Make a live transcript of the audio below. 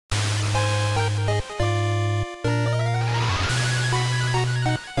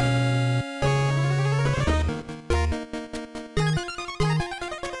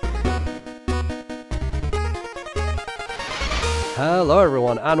Hello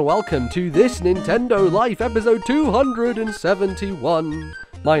everyone and welcome to This Nintendo Life episode 271.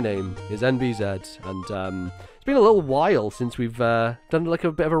 My name is NBZ and it's been a little while since we've done like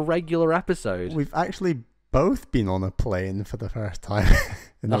a bit of a regular episode. We've actually both been on a plane for the first time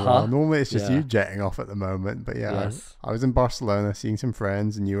in a while. Normally it's just you jetting off at the moment, but yes. I was in Barcelona seeing some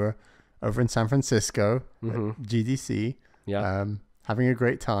friends and you were over in San Francisco at GDC, having a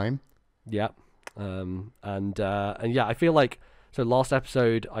great time. Yeah. And yeah, I feel like so last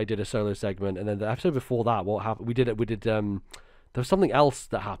episode I did a solo segment, and then the episode before that, what happened? We did there was something else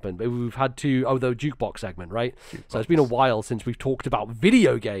that happened. We've had the jukebox segment, right? So it's been a while since we've talked about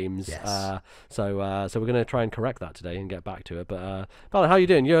video games. Yes. So we're gonna try and correct that today and get back to it. But Bella, how you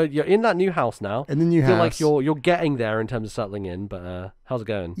doing? You're in that new house now. In the new house. I feel like you're getting there in terms of settling in. But how's it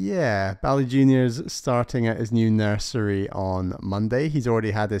going? Yeah, Bally Junior's starting at his new nursery on Monday. He's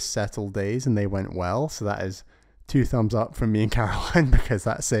already had his settled days and they went well. So that is 2 thumbs up from me and Caroline because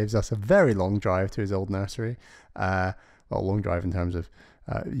that saves us a very long drive to his old nursery. Well, long drive in terms of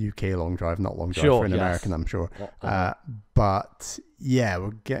UK long drive, not long drive for an American, I'm sure. But yeah,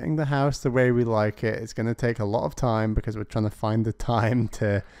 we're getting the house the way we like it. It's going to take a lot of time because we're trying to find the time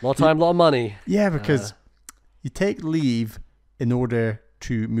to... A lot of time, a lot of money. Yeah, because you take leave in order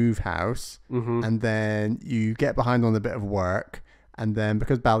to move house, and then you get behind on a bit of work. And then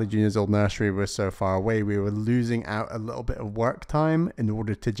because Bally Junior's old nursery was so far away, we were losing out a little bit of work time in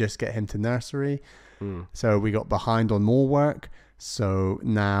order to just get him to nursery. So we got behind on more work. So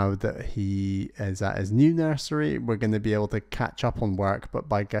now that he is at his new nursery, we're going to be able to catch up on work. But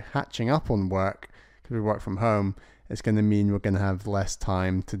by catching up on work, because we work from home, it's going to mean we're going to have less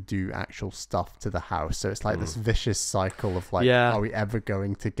time to do actual stuff to the house. So it's like this vicious cycle of like, are we ever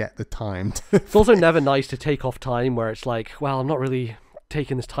going to get the time to... It's also never nice to take off time where it's like, well, I'm not really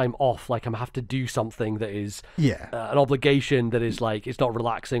taking this time off, like I'm have to do something that is an obligation that is like, it's not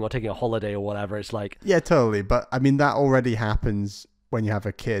relaxing or taking a holiday or whatever. It's like, yeah, totally. But I mean, that already happens when you have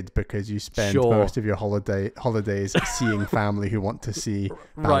a kid because you spend most of your holidays seeing family who want to see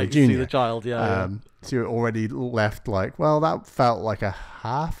Bally Junior. See the child. So you're already left like, well, that felt like a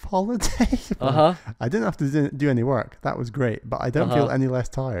half holiday. I didn't have to do any work. That was great, but I don't feel any less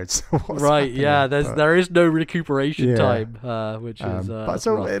tired. So what's happening? There is no recuperation time, which is but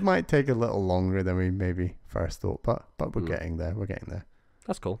so rough. It might take a little longer than we maybe first thought, but we're getting there. We're getting there.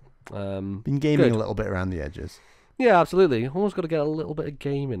 That's cool. Been gaming a little bit around the edges. Yeah, absolutely. Always got to get a little bit of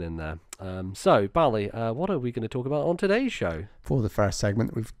gaming in there. So, Bally, what are we going to talk about on today's show? For the first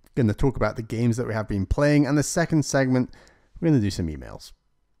segment, we're going to talk about the games that we have been playing. And the second segment, we're going to do some emails.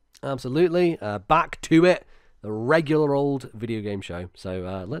 Absolutely. Back to it. The regular old video game show.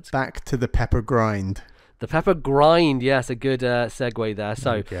 So, let's... Back to the pepper grind. The pepper grind, yes, a good segue there.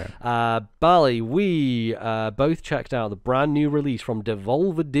 So, Bally, we both checked out the brand new release from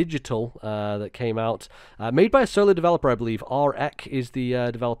Devolver Digital that came out, made by a solo developer, I believe. RX is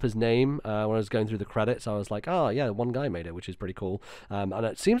the developer's name. When I was going through the credits, I was like, one guy made it, which is pretty cool. And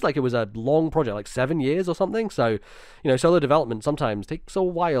it seems like it was a long project, like 7 years or something. So, solo development sometimes takes a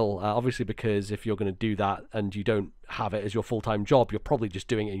while, obviously, because if you're going to do that and you don't have it as your full-time job, you're probably just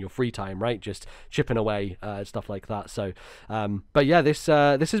doing it in your free time, right? Just chipping away, stuff like that. So, but yeah, this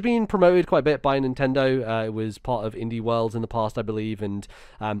has been promoted quite a bit by Nintendo. It was part of Indie Worlds in the past, I believe, and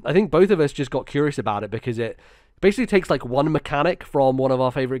I think both of us just got curious about it because it basically takes like one mechanic from one of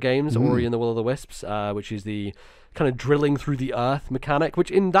our favorite games, Ori and the Will of the Wisps, which is the kind of drilling through the earth mechanic,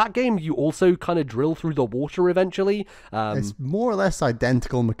 which in that game you also kind of drill through the water eventually. It's more or less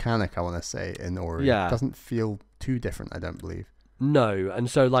identical mechanic, I want to say, in Ori. It doesn't feel too different, I don't believe. No, and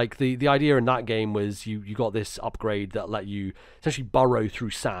so like the idea in that game was you got this upgrade that let you essentially burrow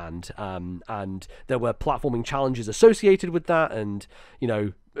through sand, and there were platforming challenges associated with that, and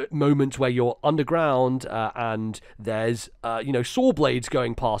moments where you're underground and there's saw blades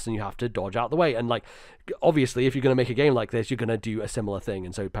going past and you have to dodge out the way, and like obviously if you're going to make a game like this you're going to do a similar thing,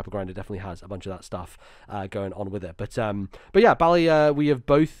 and so Pepper Grinder definitely has a bunch of that stuff going on with it. But yeah, Bally, we have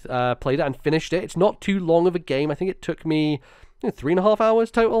both played it and finished it. It's not too long of a game. I think it took me 3.5 hours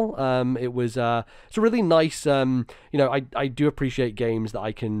total. It was it's a really nice I do appreciate games that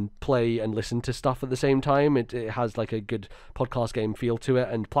I can play and listen to stuff at the same time. It has like a good podcast game feel to it,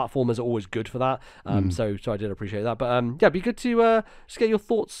 and platformers are always good for that. So I did appreciate that. But it'd be good to just get your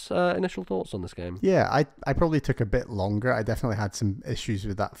thoughts, initial thoughts on this game. Yeah, I probably took a bit longer. I definitely had some issues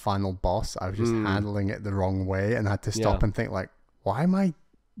with that final boss. I was just handling it the wrong way and had to stop and think like, why am I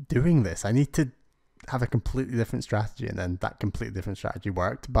doing this? I need to have a completely different strategy, and then that completely different strategy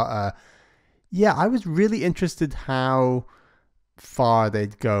worked. But I was really interested how far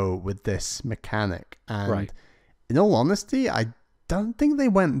they'd go with this mechanic, and in all honesty, I don't think they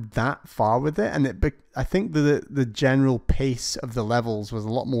went that far with it, and I think the general pace of the levels was a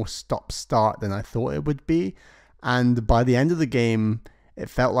lot more stop-start than I thought it would be. And by the end of the game, it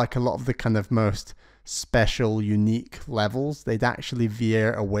felt like a lot of the kind of most special, unique levels, they'd actually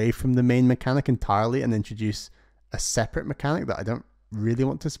veer away from the main mechanic entirely and introduce a separate mechanic that I don't really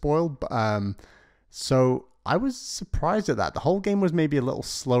want to spoil. But so I was surprised at that. The whole game was maybe a little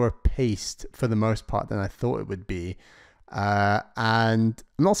slower paced for the most part than I thought it would be. And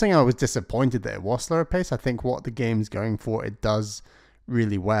I'm not saying I was disappointed that it was slower paced. I think what the game's going for, it does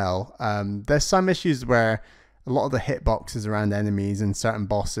really well. There's some issues where a lot of the hitboxes around enemies and certain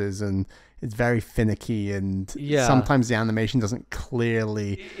bosses, and it's very finicky, and sometimes the animation doesn't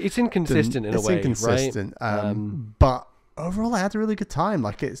clearly... It's inconsistent in a way, inconsistent, right? But overall, I had a really good time.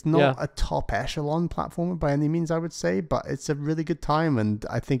 Like, it's not a top echelon platformer by any means, I would say, but it's a really good time. And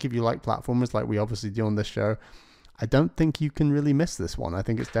I think if you like platformers like we obviously do on this show, I don't think you can really miss this one. I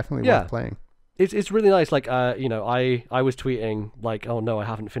think it's definitely worth playing. It's really nice. Like, I was tweeting like, oh no, I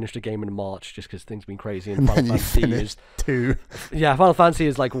haven't finished a game in March just because things have been crazy. And Final Fantasy is two. Yeah, Final Fantasy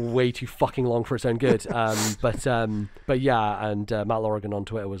is like way too fucking long for its own good. But yeah, and Matt Lorigan on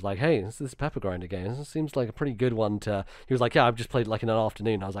Twitter was like, hey, this Pepper Grinder game. This seems like a pretty good one to. He was like, yeah, I've just played like in an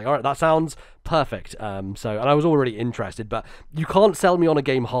afternoon. I was like, all right, that sounds perfect. And I was already interested, but you can't sell me on a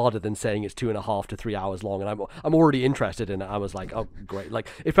game harder than saying it's 2.5 to 3 hours long, and I'm already interested in it. I was like, oh great. Like,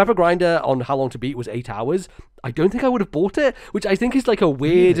 if Pepper Grinder on How Long to Beat was 8 hours, I don't think I would have bought it, which I think is like a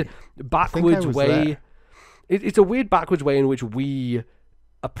weird backwards way. It's a weird backwards way in which we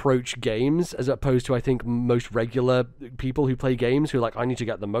approach games, as opposed to I think most regular people who play games who are like, I need to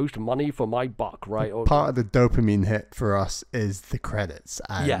get the most money for my buck, right? Part of the dopamine hit for us is the credits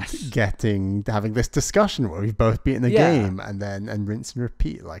and having this discussion where we've both beaten the game and rinse and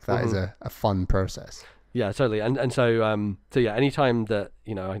repeat. Like, that is a fun process. Yeah, totally. And so yeah, anytime that,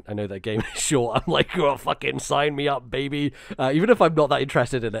 I know that game is short, I'm like, oh, fucking sign me up, baby. Even if I'm not that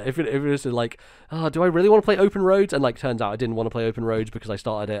interested in it. If it was like, oh, do I really want to play Open Roads? And like, turns out I didn't want to play Open Roads because I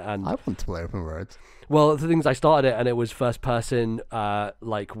started it. And I want to play Open Roads. Well, the things I started it and it was first person,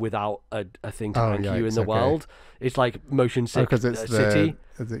 like without a thing to rank you in the world. It's like motion sick city.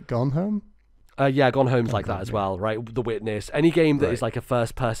 Is it Gone Home? Yeah, Gone Home's like that as well, right? The Witness. Any game that is like a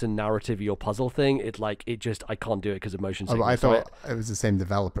first-person narrative or puzzle thing, I can't do it because of motion sickness. I thought it was the same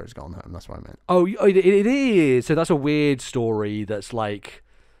developer as Gone Home. That's what I meant. Oh, it is. So that's a weird story that's like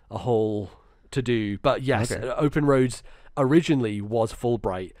a whole to-do. But yes, Open Roads originally was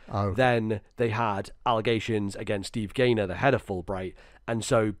Fulbright. Then they had allegations against Steve Gaynor, the head of Fulbright. And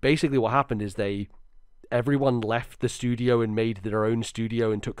so basically what happened is everyone left the studio and made their own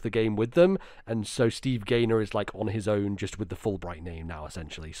studio and took the game with them, and so Steve Gaynor is like on his own just with the Fulbright name now,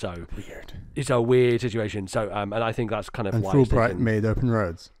 essentially. So weird. It's a weird situation. So and I think that's kind of why Fulbright made Open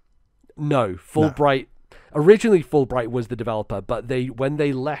Roads. No, Fulbright originally Fulbright was the developer, but when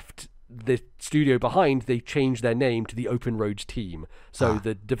they left the studio behind, they changed their name to the Open Roads team. So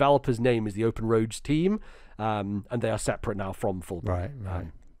the developer's name is the Open Roads team, and they are separate now from Fulbright. Right.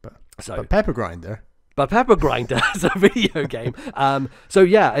 But Pepper Grinder. But Pepper Grinder is a video game. So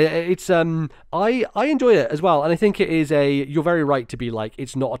yeah, it's I enjoy it as well, and I think it is you're very right to be like,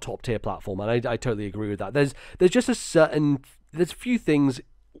 it's not a top tier platform, and I totally agree with that. There's just there's a few things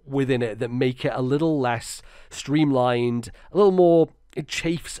within it that make it a little less streamlined, a little more, it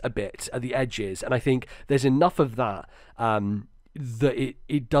chafes a bit at the edges, and I think there's enough of that that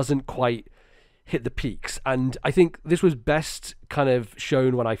it doesn't quite hit the peaks. And I think this was best kind of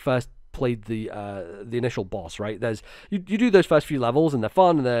shown when I first played the initial boss, right? You do those first few levels and they're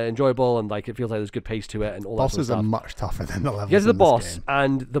fun and they're enjoyable and like it feels like there's good pace to it and all that sort of stuff. Bosses are much tougher than the levels. Yes, the boss game.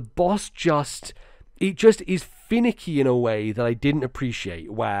 And the boss just is finicky in a way that I didn't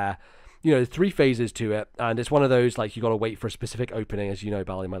appreciate, where there's 3 phases to it, and it's one of those like you got to wait for a specific opening. As you know,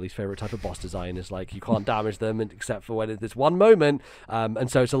 Bally, my least favorite type of boss design is like you can't damage them except for when there's one moment,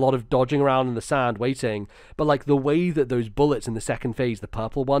 and so it's a lot of dodging around in the sand waiting. But like the way that those bullets in the second phase, the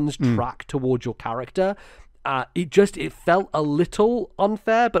purple ones, track towards your character, it felt a little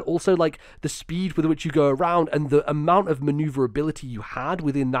unfair, but also like the speed with which you go around and the amount of maneuverability you had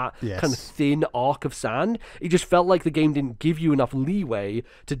within that kind of thin arc of sand, it just felt like the game didn't give you enough leeway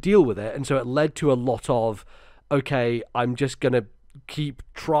to deal with it. And so it led to a lot of, okay, I'm just gonna keep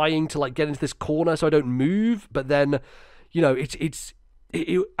trying to like get into this corner so I don't move, but then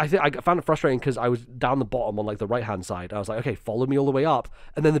I think I found it frustrating because I was down the bottom on like the right hand side. I was like, okay, follow me all the way up,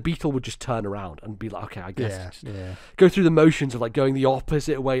 and then the beetle would just turn around and be like, okay, I guess go through the motions of like going the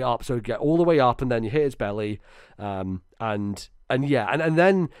opposite way up, so get all the way up and then you hit its belly, and and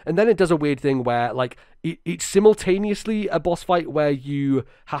then it does a weird thing where like it's simultaneously a boss fight where you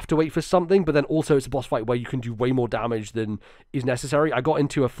have to wait for something, but then also it's a boss fight where you can do way more damage than is necessary. I got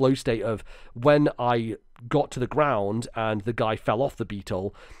into a flow state of when I got to the ground and the guy fell off the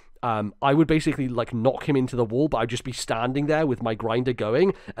beetle, I would basically like knock him into the wall, but I'd just be standing there with my grinder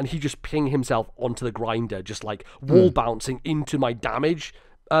going, and he just ping himself onto the grinder, just like wall bouncing into my damage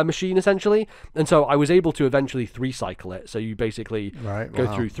machine essentially. And so I was able to eventually 3-cycle it. So you basically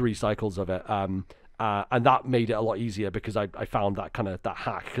go through 3 cycles of it. And that made it a lot easier because I found that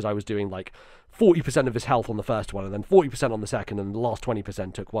hack, because I was doing like 40% of his health on the first one and then 40% on the second, and the last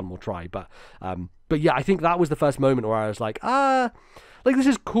 20% took one more try. But yeah, I think that was the first moment where I was like, like this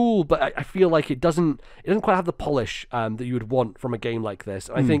is cool, but I feel like it doesn't quite have the polish that you would want from a game like this.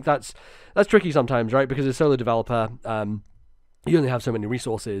 And I think that's tricky sometimes, right? Because as a solo developer, you only have so many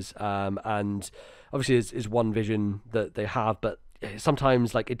resources, and obviously is one vision that they have, but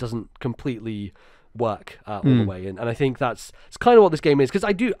sometimes like it doesn't completely work all the way in. And I think it's kind of what this game is, because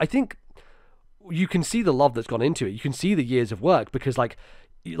I think you can see the love that's gone into it. You can see the years of work, because like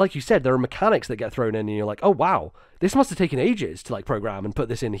you said, there are mechanics that get thrown in and you're like, oh wow, this must have taken ages to like program and put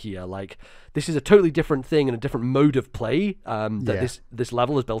this in here. Like this is a totally different thing and a different mode of play this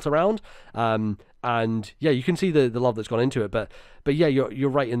level is built around. And yeah, you can see the love that's gone into it, but yeah, you're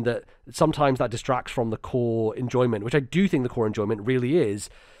right in that sometimes that distracts from the core enjoyment, which I do think the core enjoyment really is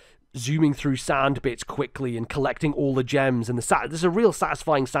zooming through sand bits quickly and collecting all the gems, and there's a real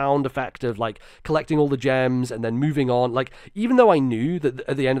satisfying sound effect of like collecting all the gems and then moving on. Like even though I knew that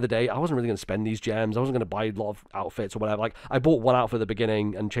at the end of the day I wasn't really going to spend these gems, I wasn't going to buy a lot of outfits or whatever, like I bought one outfit at the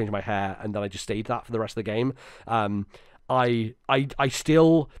beginning and changed my hair, and then I just stayed that for the rest of the game.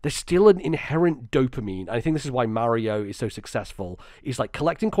 There's still an inherent dopamine. I think this is why Mario is so successful. Is like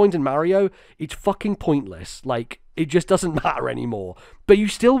collecting coins in Mario, it's fucking pointless. Like it just doesn't matter anymore. But you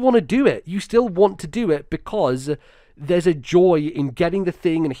still want to do it. You still want to do it because there's a joy in getting the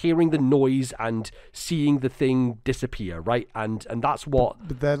thing and hearing the noise and seeing the thing disappear, right? And that's what.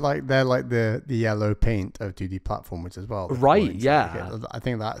 But they're like the yellow paint of 2D platformers as well. Right? Yeah. I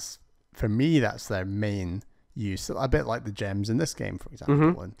think that's, for me, that's their main use, a bit like the gems in this game, for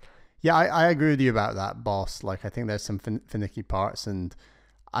example. And yeah, I agree with you about that boss. Like I think there's some finicky parts, and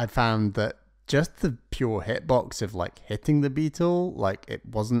I found that just the pure hitbox of like hitting the beetle, like it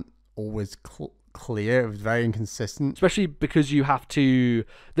wasn't always clear. It was very inconsistent, especially because you have to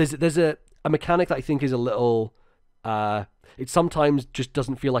there's a mechanic that I think is a little it sometimes just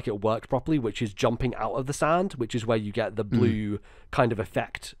doesn't feel like it worked properly, which is jumping out of the sand, which is where you get the blue kind of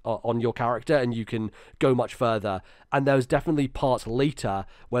effect on your character, and you can go much further. And there's definitely parts later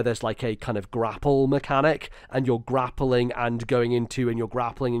where there's like a kind of grapple mechanic, and you're grappling and going into, and you're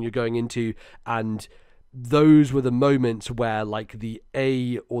grappling and you're going into, and those were the moments where like the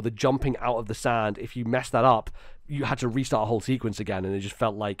A or the jumping out of the sand, if you mess that up, you had to restart a whole sequence again, and it just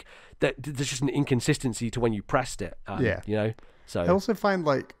felt like there's just an inconsistency to when you pressed it. You know. So I also find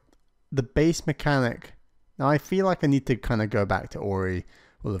like the base mechanic. Now I feel like I need to kind of go back to Ori,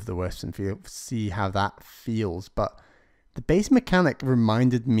 Will of the Wisps, and see how that feels. But the base mechanic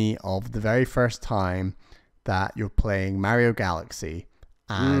reminded me of the very first time that you're playing Mario Galaxy,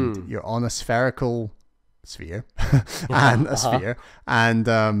 and you're on a spherical sphere and a sphere, and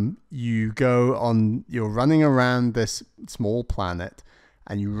you're running around this small planet,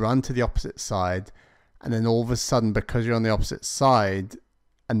 and you run to the opposite side, and then all of a sudden, because you're on the opposite side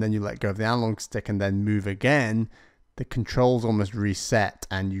and then you let go of the analog stick and then move again, the controls almost reset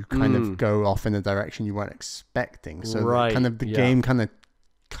and you kind of go off in a direction you weren't expecting. So the game kind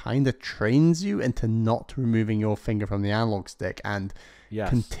of trains you into not removing your finger from the analog stick and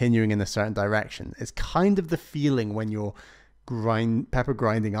continuing in a certain direction. It's kind of the feeling when you're pepper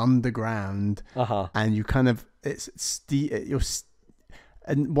grinding underground, and you kind of at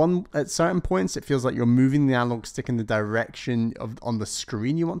certain points it feels like you're moving the analog stick in the direction on the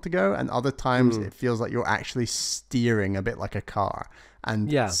screen you want to go, and other times it feels like you're actually steering a bit like a car,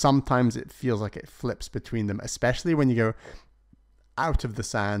 and sometimes it feels like it flips between them, especially when you go out of the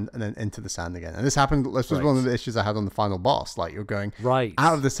sand and then into the sand again. And this was one of the issues I had on the final boss. Like you're going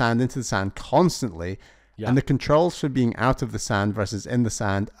out of the sand into the sand constantly, and the controls for being out of the sand versus in the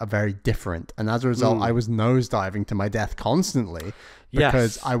sand are very different. And as a result, I was nosediving to my death constantly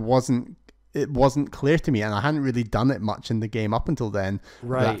because it wasn't clear to me, and I hadn't really done it much in the game up until then.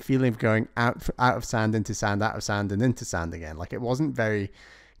 That feeling of going out of sand into sand, out of sand and into sand again. Like it wasn't very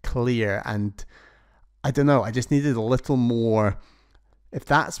clear, and I don't know. I just needed a little more if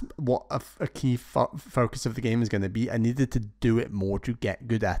that's what a key focus of the game is going to be, I needed to do it more to get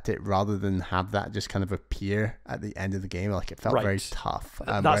good at it rather than have that just kind of appear at the end of the game. Like, it felt very tough.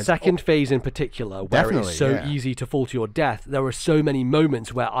 That second phase in particular, where it's so easy to fall to your death, there were so many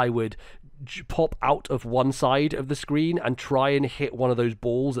moments where I would pop out of one side of the screen and try and hit one of those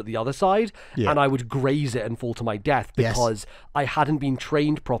balls at the other side, and I would graze it and fall to my death because I hadn't been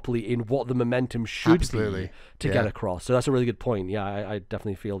trained properly in what the momentum should be to get across. So that's a really good point. Yeah, I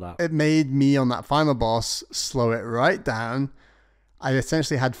definitely feel that. It made me, on that final boss, slow it right down. I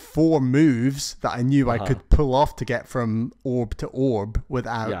essentially had 4 moves that I knew I could pull off to get from orb to orb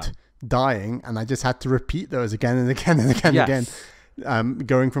without dying, and I just had to repeat those again and again and again and again.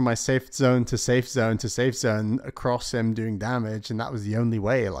 Going from my safe zone to safe zone to safe zone across him, doing damage, and that was the only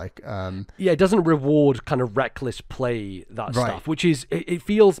way. Like, it doesn't reward kind of reckless play, that stuff, which is, it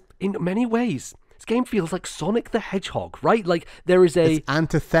feels in many ways, this game feels like Sonic the Hedgehog, right? Like, there is it's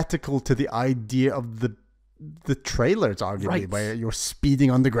antithetical to the idea of the trailers, arguably, where you're speeding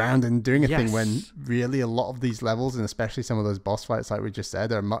on the ground and doing a thing, when really a lot of these levels, and especially some of those boss fights, like we just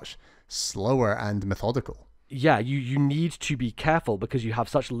said, are much slower and methodical. Yeah, you need to be careful because you have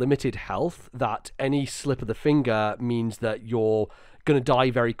such limited health that any slip of the finger means that you're going to die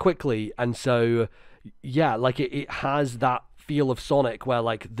very quickly. And so, like it has that feel of Sonic where,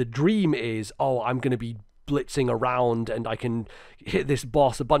 like, the dream is, I'm going to be blitzing around and I can hit this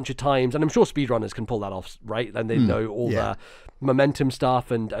boss a bunch of times. And I'm sure speedrunners can pull that off, right? And they know all the momentum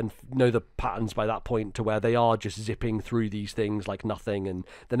stuff and know the patterns by that point to where they are just zipping through these things like nothing and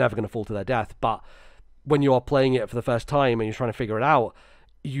they're never going to fall to their death. But when you are playing it for the first time and you're trying to figure it out,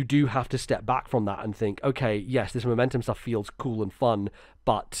 you do have to step back from that and think, okay, yes, this momentum stuff feels cool and fun,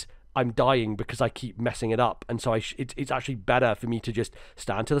 but I'm dying because I keep messing it up. And so it's actually better for me to just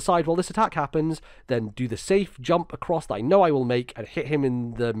stand to the side while this attack happens, then do the safe jump across that I know I will make and hit him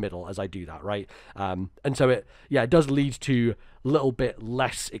in the middle as I do that, right? And so it does lead to a little bit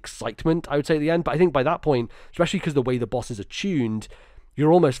less excitement, I would say, at the end. But I think by that point, especially because the way the bosses are tuned,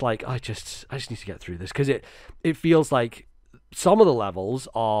 you're almost like, I just need to get through this, because it feels like some of the levels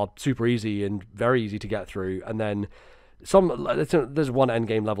are super easy and very easy to get through, and then there's one end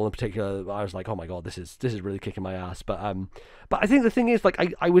game level in particular I was like, oh my god, this is really kicking my ass. But I think the thing is, like,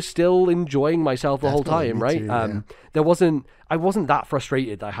 I was still enjoying myself the whole time, right? I wasn't that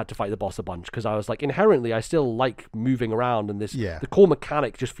frustrated that I had to fight the boss a bunch, because I was like, inherently I still like moving around, and the core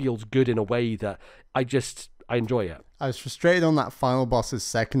mechanic just feels good in a way that I enjoy it. I was frustrated on that final boss's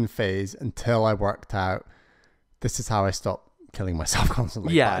second phase until I worked out this is how I stop killing myself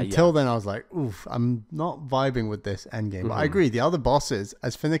constantly. Until then I was like, oof, I'm not vibing with this endgame. But I agree, the other bosses,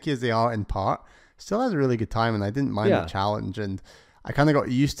 as finicky as they are in part, still has a really good time, and I didn't mind the challenge, and I kind of got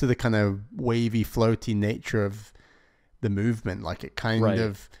used to the kind of wavy, floaty nature of the movement. Like, it kind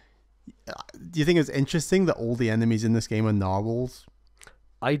of... Do you think it's interesting that all the enemies in this game are narwhals?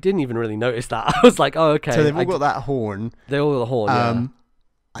 I didn't even really notice that. I was like, oh, okay. So they've all got that horn. They all got the horn,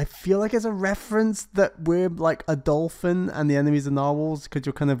 I feel like it's a reference that we're like a dolphin and the enemies are narwhals, because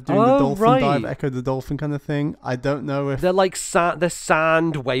you're kind of doing the dolphin dive, Echo the Dolphin kind of thing. I don't know if... They're like they're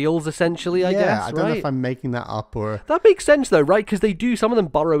sand whales, essentially, I guess, I don't know if I'm making that up or... That makes sense, though, right? Because they do, some of them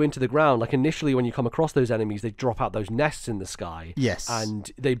burrow into the ground. Like, initially, when you come across those enemies, they drop out those nests in the sky. Yes.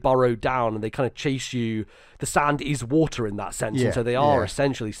 And they burrow down and they kind of chase you. The sand is water in that sense, and so they are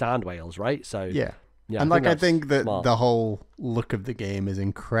essentially sand whales, right? So... Yeah, and I think that the whole look of the game is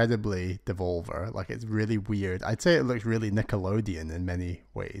incredibly Devolver. Like, it's really weird. I'd say it looks really Nickelodeon in many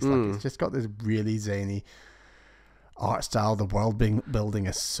ways. Like, it's just got this really zany art style. The world building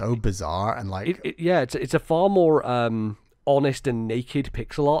is so bizarre, and like, it's a far more honest and naked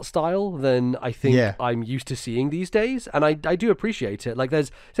pixel art style than I think I'm used to seeing these days, and I do appreciate it. Like,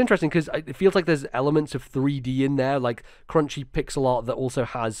 it's interesting because it feels like there's elements of 3D in there, like crunchy pixel art that also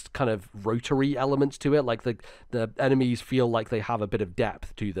has kind of rotary elements to it. Like, the enemies feel like they have a bit of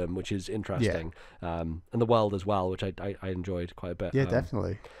depth to them, which is interesting. And the world as well, which I enjoyed quite a bit. Yeah,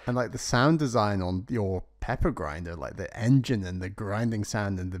 definitely. And like the sound design on your pepper grinder, like the engine and the grinding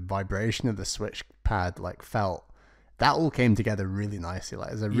sound and the vibration of the switch pad, like that all came together really nicely. Like,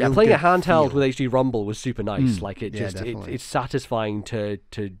 there's a real playing a handheld with HD Rumble was super nice. Like, it just it's satisfying to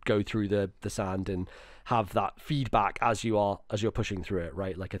go through the sand, and have that feedback as you're pushing through it,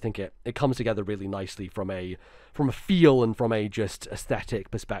 right? Like I think it comes together really nicely from a feel and from a just aesthetic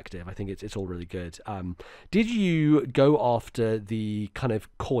perspective. I think it's all really good. Did you go after the kind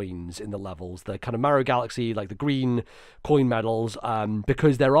of coins in the levels, the kind of Mario Galaxy, like the green coin medals,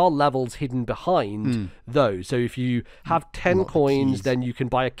 because there are levels hidden behind those. So if you have 10 coins, then you can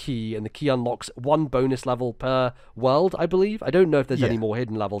buy a key, and the key unlocks one bonus level per world, I believe. I don't know if there's any more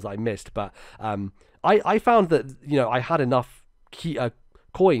hidden levels that I missed, but I found that, you know, I had enough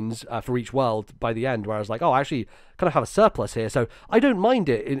coins for each world by the end where I was like, oh, I actually kind of have a surplus here. So I don't mind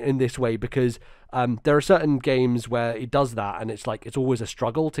it in this way, because there are certain games where it does that, and it's like it's always a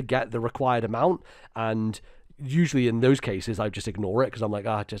struggle to get the required amount, and usually in those cases I just ignore it because I'm like,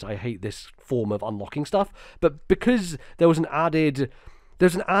 I hate this form of unlocking stuff. But because there's an added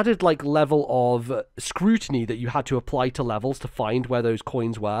like level of scrutiny that you had to apply to levels to find where those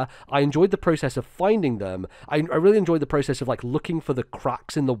coins were, I enjoyed the process of finding them. I really enjoyed the process of like looking for the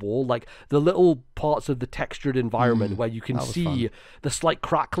cracks in the wall, like the little parts of the textured environment where you can see the slight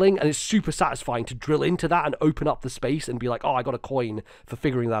crackling, and it's super satisfying to drill into that and open up the space and be like, oh, I got a coin for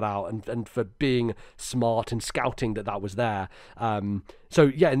figuring that out, and for being smart and scouting that was there. So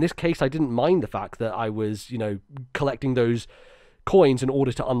yeah, in this case I didn't mind the fact that I was, you know, collecting those coins in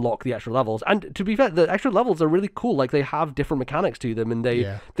order to unlock the extra levels. And to be fair, the extra levels are really cool. Like they have different mechanics to them, and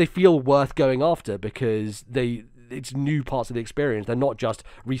they feel worth going after because it's new parts of the experience. They're not just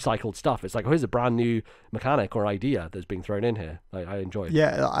recycled stuff. It's like, oh, here's a brand new mechanic or idea that's being thrown in here. I enjoyed.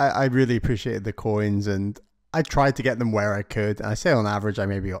 Yeah, I really appreciated the coins, and I tried to get them where I could. And I say on average, I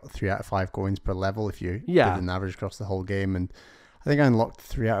maybe got 3 out of 5 coins per level if you did an average across the whole game. And I think I unlocked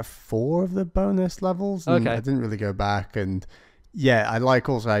 3 out of 4 of the bonus levels. And I didn't really go back. And yeah, I like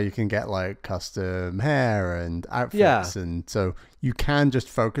also how you can get like custom hair and outfits, and so you can just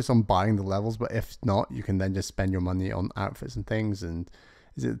focus on buying the levels, but if not, you can then just spend your money on outfits and things. And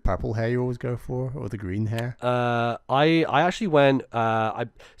is it the purple hair you always go for, or the green hair? I actually went.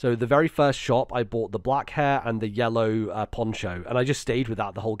 So the very first shop, I bought the black hair and the yellow poncho, and I just stayed with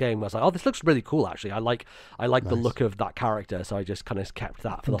that the whole game. I was like, oh, this looks really cool. Actually, I like the look of that character, so I just kind of kept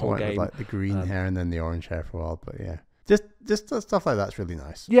that for the whole game. Like the green hair and then the orange hair for a while, but yeah. Just stuff like that's really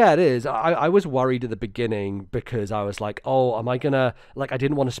nice. Yeah, it is. I was worried at the beginning because I was like, oh, am I gonna, like, I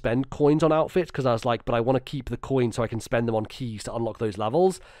didn't want to spend coins on outfits because I was like, but I want to keep the coins so I can spend them on keys to unlock those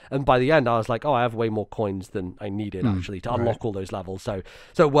levels. And by the end, I was like, oh, I have way more coins than I needed actually to unlock all those levels. So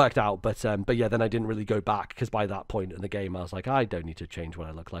it worked out. But yeah, then I didn't really go back because by that point in the game, I was like, I don't need to change what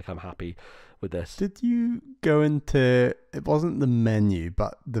I look like. I'm happy with this. Did you go into, it wasn't the menu,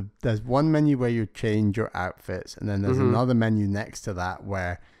 but there's one menu where you change your outfits, and then there's another menu next to that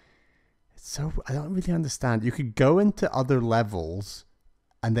where I don't really understand. You could go into other levels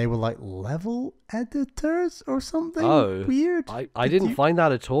and they were like level editors or something weird. I didn't find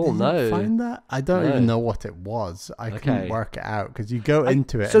that at all. Did you find that? I don't even know what it was. I couldn't work it out because you go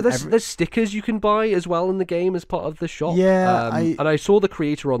into it. So there's stickers you can buy as well in the game as part of the shop. Yeah. And I saw the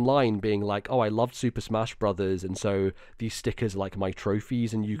creator online being like, oh, I loved Super Smash Brothers, and so these stickers are like my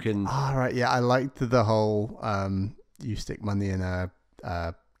trophies, and you can... right. Yeah, I liked the whole you stick money in a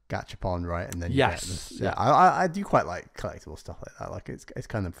gachapon, right, and then you get this. Yeah, I do quite like collectible stuff like that. Like it's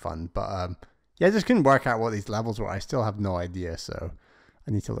kind of fun, but I just couldn't work out what these levels were. I still have no idea, so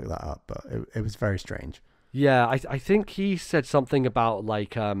I need to look that up. But it was very strange. Yeah, I think he said something about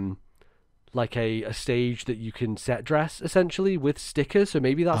like a stage that you can set dress essentially with stickers. So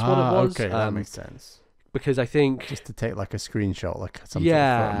maybe that's what it was. Okay, that makes sense. Because I think just to take like a screenshot, like something.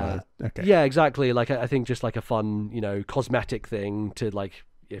 Yeah, yeah, exactly. Like I think just like a fun, cosmetic thing to like,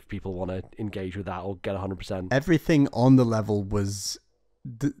 if people want to engage with that or get 100%. Everything on the level was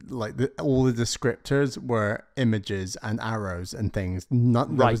all the descriptors were images and arrows and things. There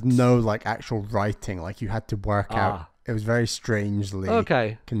was no like actual writing. Like you had to work out. It was very strangely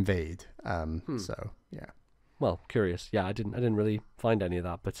conveyed. So yeah. Well, curious. Yeah, I didn't really find any of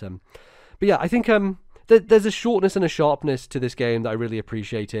that, but yeah, I think there's a shortness and a sharpness to this game that I really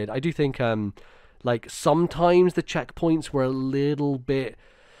appreciated. I do think like sometimes the checkpoints were a little bit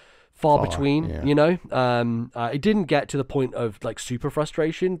far between, it didn't get to the point of like super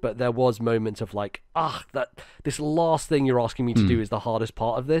frustration, but there was moments of like, this last thing you're asking me to do is the hardest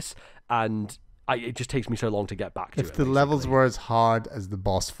part of this, and it just takes me so long to get back to it. If the levels were as hard as the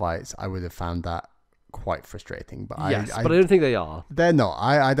boss fights, I would have found that quite frustrating, but but I don't think they are. They're not.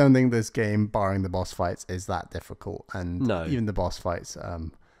 I don't think this game, barring the boss fights, is that difficult, and even the boss fights,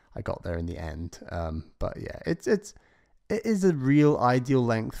 I got there in the end. But yeah, it is a real ideal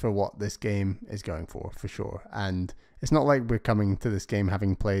length for what this game is going for sure. And it's not like we're coming to this game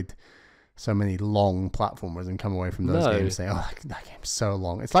having played so many long platformers and come away from those games saying, oh, that game's so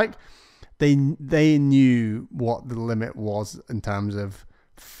long. It's like they knew what the limit was in terms of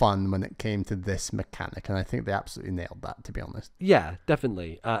fun when it came to this mechanic, and I think they absolutely nailed that, to be honest. Yeah,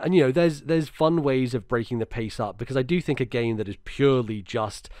 definitely. And you know, there's fun ways of breaking the pace up, because I do think a game that is purely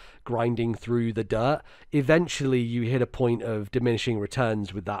just grinding through the dirt, eventually you hit a point of diminishing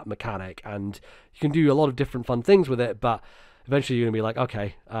returns with that mechanic, and you can do a lot of different fun things with it, but eventually you're gonna be like,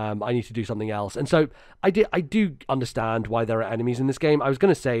 okay, I need to do something else. And so I do understand why there are enemies in this game. I was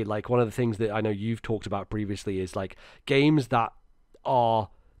gonna say, like, one of the things that I know you've talked about previously is like games that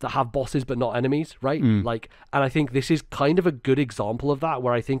have bosses but not enemies, right? Like, and I think this is kind of a good example of that,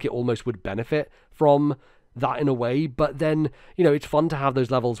 where I think it almost would benefit from that in a way. But then, you know, it's fun to have those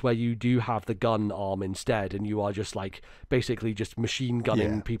levels where you do have the gun arm instead, and you are just like basically just machine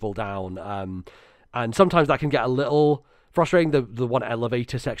gunning people down. And sometimes that can get a little frustrating. The one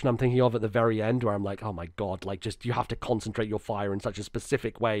elevator section I'm thinking of at the very end, where I'm like, oh my god, like, just you have to concentrate your fire in such a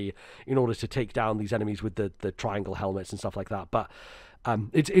specific way in order to take down these enemies with the triangle helmets and stuff like that. But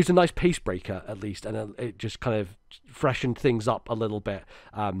it's a nice pace breaker, at least, and it just kind of freshened things up a little bit.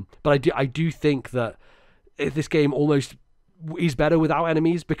 But I do think that this game almost is better without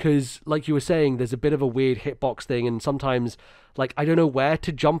enemies, because, like you were saying, there's a bit of a weird hitbox thing, and sometimes, like, I don't know where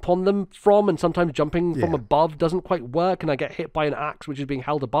to jump on them from, and sometimes jumping from above doesn't quite work, and I get hit by an axe which is being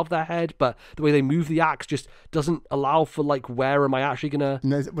held above their head, but the way they move the axe just doesn't allow for, like, where am I actually gonna...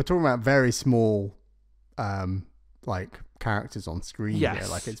 We're talking about very small, like, characters on screen here.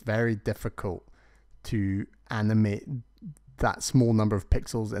 Like, it's very difficult to animate that small number of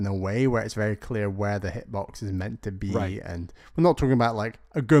pixels in a way where it's very clear where the hitbox is meant to be. And we're not talking about like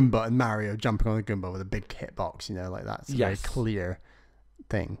a Goomba and Mario jumping on a Goomba with a big hitbox, you know, like that's a very clear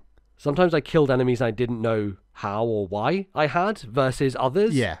thing. Sometimes I killed enemies and I didn't know how or why I had, versus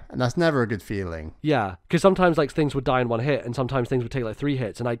others. Yeah, and that's never a good feeling. Yeah, because sometimes like things would die in one hit, and sometimes things would take like 3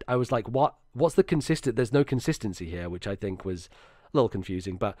 hits, and I was like, what's the there's no consistency here, which I think was a little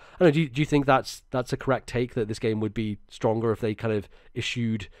confusing. But I don't know, do you think that's a correct take, that this game would be stronger if they kind of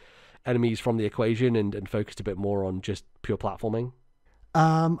issued enemies from the equation and focused a bit more on just pure platforming?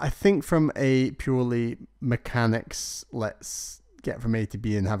 I think from a purely mechanics, let's get from A to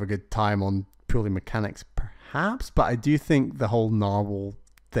B and have a good time on purely mechanics, perhaps, but I do think the whole narwhal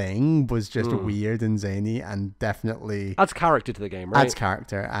thing was just weird and zany, and definitely adds character to the game, right? Adds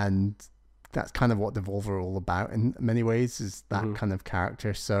character, and that's kind of what Devolver are all about in many ways, is that kind of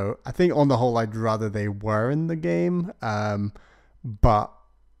character. So I think on the whole, I'd rather they were in the game, but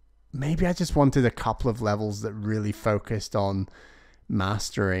maybe I just wanted a couple of levels that really focused on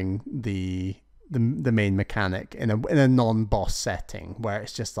mastering the main mechanic in a non-boss setting, where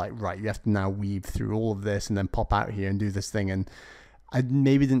it's just like, right, you have to now weave through all of this and then pop out here and do this thing. And I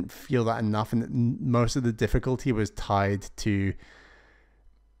maybe didn't feel that enough, and most of the difficulty was tied to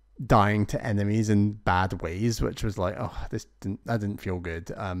dying to enemies in bad ways, which was like, oh, I didn't feel good.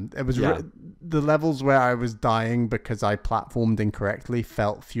 It was the levels where I was dying because I platformed incorrectly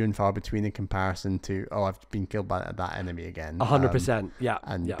felt few and far between in comparison to, oh, I've been killed by that enemy again. 100%.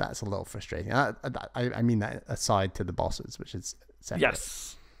 And that's a little frustrating. I mean that aside to the bosses, which is separate.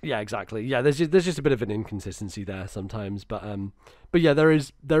 Yes. Yeah, exactly. Yeah, there's just a bit of an inconsistency there sometimes, but yeah, there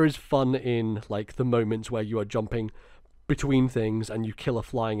is fun in like the moments where you are jumping between things and you kill a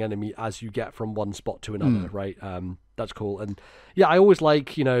flying enemy as you get from one spot to another, right? That's cool. And yeah, I always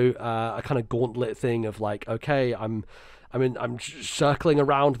like, you know, a kind of gauntlet thing of like, okay, I'm circling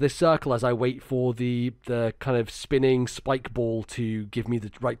around this circle as I wait for the kind of spinning spike ball to give me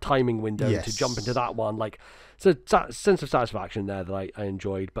the right timing window to jump into that one. Like, it's a sense of satisfaction there that I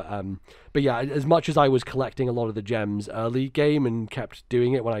enjoyed. But yeah, as much as I was collecting a lot of the gems early game and kept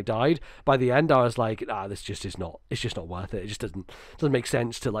doing it when I died, by the end I was like, this just is not. It's just not worth it. It just doesn't make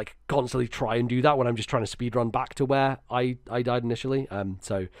sense to like constantly try and do that when I'm just trying to speed run back to where I died initially.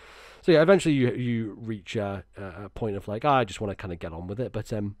 So yeah, eventually you reach a point of like, I just want to kind of get on with it.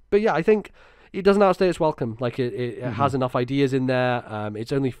 But yeah, I think it doesn't outstay its welcome. Like it has enough ideas in there.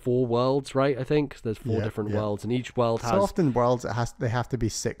 It's only 4 worlds, right? I think there's 4 different worlds, and each world has. So often worlds they have to be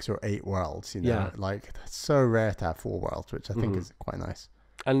 6 or 8 worlds. You know, like it's so rare to have 4 worlds, which I think is quite nice.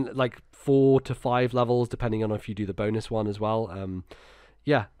 And like 4 to 5 levels, depending on if you do the bonus one as well.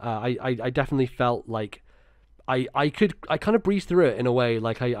 I definitely felt like I kind of breezed through it in a way.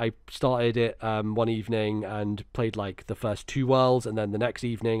 Like I started it one evening and played like the first 2 worlds, and then the next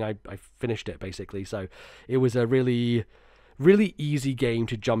evening I finished it basically. So it was a really, really easy game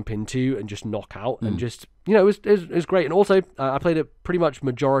to jump into and just knock out, and just, you know, it was great. And also I played it pretty much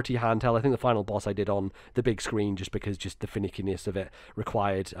majority handheld. I think the final boss I did on the big screen, just because just the finickiness of it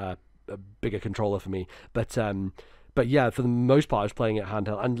required a bigger controller for me. But yeah, for the most part, I was playing it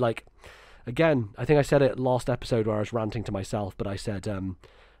handheld. And like, again, I think I said it last episode where I was ranting to myself, but I said,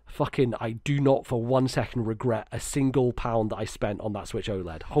 I do not for 1 second regret a single pound that I spent on that Switch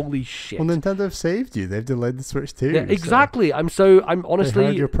OLED. Holy shit. Well, Nintendo have saved you. They've delayed the Switch too. Yeah, exactly. So. I'm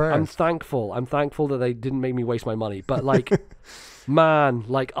honestly, I'm thankful. I'm thankful that they didn't make me waste my money. But like, man,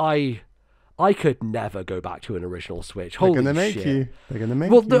 like I could never go back to an original Switch. Holy shit. They're going to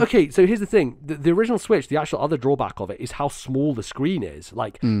make you. Well, okay, so here's the thing. The original Switch, the actual other drawback of it is how small the screen is.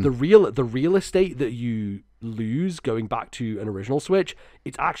 Like, the real estate that you lose going back to an original Switch,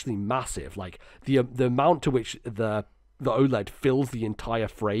 it's actually massive. Like, the amount to which the OLED fills the entire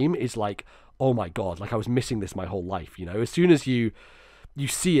frame is like, oh my God, like I was missing this my whole life, you know? As soon as you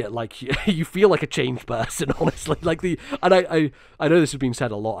see it, like you feel like a changed person, honestly. Like I know this has been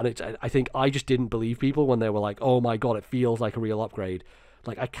said a lot, and I think I just didn't believe people when they were like, "Oh my God, it feels like a real upgrade."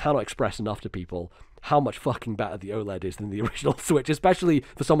 Like I cannot express enough to people how much fucking better the OLED is than the original Switch, especially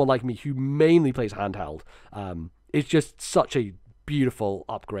for someone like me who mainly plays handheld. It's just such a beautiful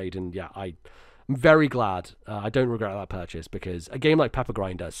upgrade, and yeah, I'm very glad. I don't regret that purchase because a game like Pepper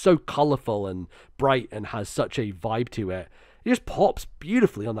Grinder is so colorful and bright and has such a vibe to it. It just pops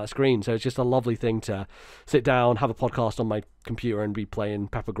beautifully on that screen. So it's just a lovely thing to sit down, have a podcast on my computer and be playing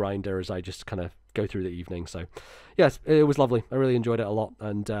Pepper Grinder as I just kind of go through the evening. So yes, it was lovely. I really enjoyed it a lot.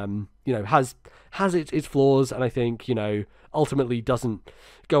 And, has its flaws. And I think, ultimately doesn't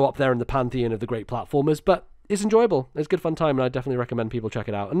go up there in the pantheon of the great platformers, but it's enjoyable. It's good fun time. And I definitely recommend people check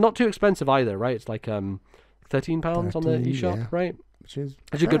it out. And not too expensive either, right? It's like £13 on the eShop, right? Which is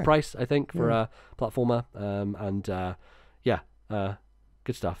a good price, I think, for a platformer.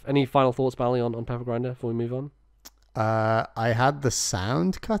 Good stuff. Any final thoughts, Bally, on Pepper Grinder before we move on? I had the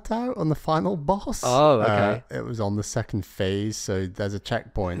sound cut out on the final boss. Oh, okay. It was on the second phase, so there's a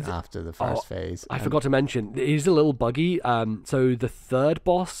checkpoint after the first phase. I forgot to mention, it is a little buggy. So the third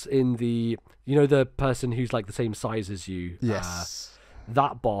boss in the person who's like the same size as you. Yes.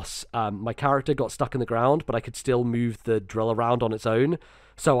 That boss, my character got stuck in the ground, but I could still move the drill around on its own.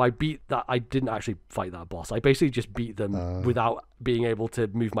 So I beat that. I didn't actually fight that boss. I basically just beat them without being able to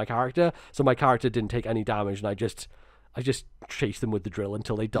move my character. So my character didn't take any damage, and I just chased them with the drill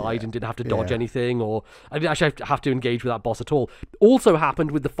until they died and didn't have to dodge anything, or I didn't actually have to engage with that boss at all. Also happened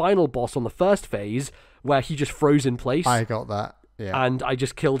with the final boss on the first phase, where he just froze in place. I got that. Yeah. And I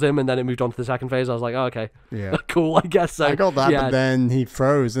just killed him, and then it moved on to the second phase. I was like, oh, okay. Yeah. Cool, I guess so. I got that, but then he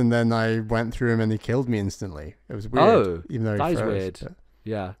froze, and then I went through him, and he killed me instantly. It was weird. Oh, even though that is weird.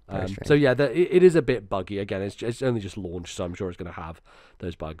 Yeah. So yeah, it is a bit buggy. Again, it's only just launched, so I'm sure it's going to have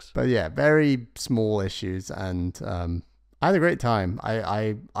those bugs. But yeah, very small issues, and I had a great time.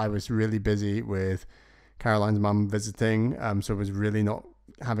 I was really busy with Caroline's mum visiting, so I was really not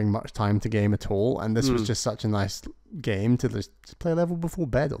having much time to game at all. And this was just such a nice game to just play a level before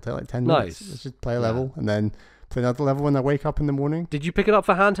bed. It'll take like 10 minutes. Let's just play a level and then play another level when I wake up in the morning. Did you pick it up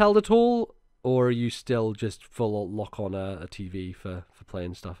for handheld at all? Or are you still just full lock on a TV for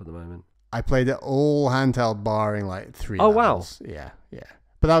playing stuff at the moment? I played it all handheld barring like 3 levels. Wow. Yeah.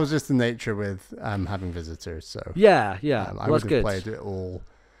 But that was just the nature with having visitors. So yeah. I would have played it all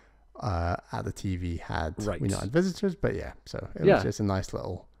at the TV had we not had visitors. But yeah, so it was just a nice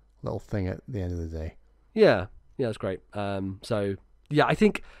little thing at the end of the day. Yeah, it's great. So yeah, I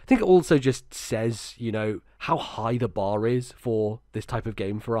think it also just says, how high the bar is for this type of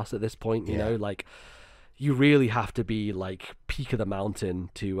game for us at this point. You know, like you really have to be like peak of the mountain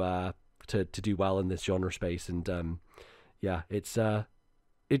to do well in this genre space. And it's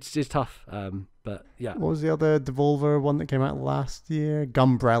tough. But yeah. What was the other Devolver one that came out last year?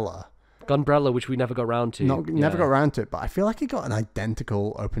 Gunbrella, which we never got around to. Never got around to it, but I feel like it got an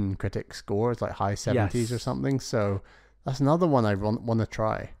identical Open Critic score. It's like high 70s or something. So that's another one I want to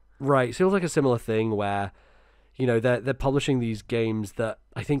try. Right. Feels like a similar thing where, they're publishing these games that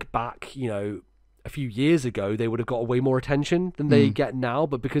I think back, a few years ago, they would have got way more attention than they get now.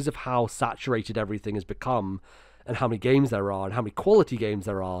 But because of how saturated everything has become and how many games there are and how many quality games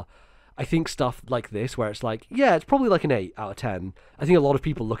there are, I think stuff like this, where it's like, it's probably like an 8 out of 10. I think a lot of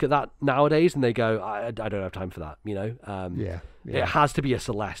people look at that nowadays and they go, I don't have time for that, It has to be a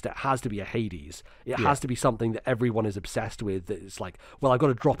Celeste. It has to be a Hades. It has to be something that everyone is obsessed with. That it's like, well, I've got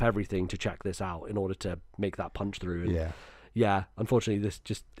to drop everything to check this out in order to make that punch through. And unfortunately, it's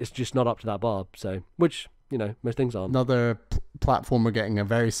just not up to that bar. So, which, most things aren't. Another platformer getting a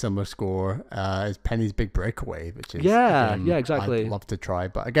very similar score is Penny's Big Breakaway, which is exactly. I'd love to try,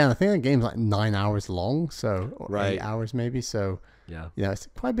 but again, I think the game's like 9 hours long, or 8 hours maybe. So it's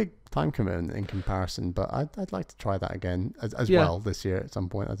quite a big time commitment in comparison. But I'd like to try that again as well this year at some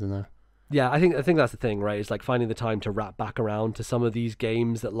point. I don't know. Yeah, I think that's the thing, right? It's like finding the time to wrap back around to some of these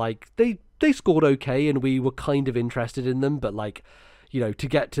games that like they scored okay and we were kind of interested in them, but like, you know, to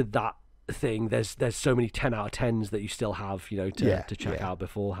get to that thing, there's so many 10 out of 10s that you still have, you know, to check out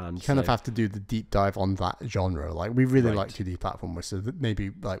beforehand. You kind of have to do the deep dive on that genre. Like we really like 2D platformers, so that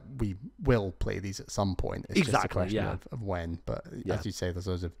maybe like we will play these at some point. It's just a question of when. But as you say, there's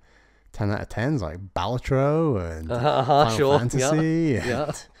loads of 10 out of 10s like Balatro and Final Fantasy.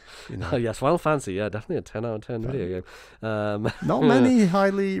 You know. Yes, Final Fantasy, definitely a 10 out of 10 video game. Not many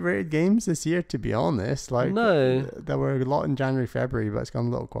highly rated games this year, to be honest. Like, no. There were a lot in January, February, but it's gone a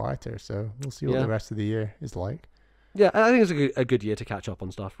little quieter. So we'll see what the rest of the year is like. Yeah, I think it's a good year to catch up on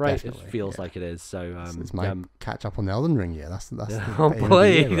stuff, right? Definitely, it feels like it is. So it's my catch up on the Elden Ring year. That's oh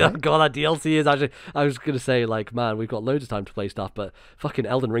boy, year, right? God, that DLC is actually. I was gonna say like, man, we've got loads of time to play stuff, but fucking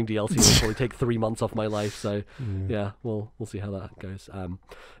Elden Ring DLC will probably take 3 months off my life. So yeah, we'll see how that goes.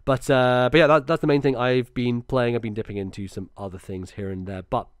 But yeah, that's the main thing I've been playing. I've been dipping into some other things here and there.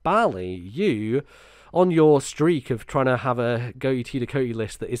 But Bally, you, on your streak of trying to have a goatee to Cody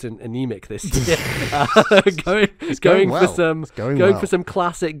list that isn't anemic this year, going for some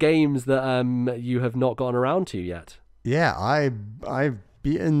classic games that you have not gotten around to yet. Yeah, I've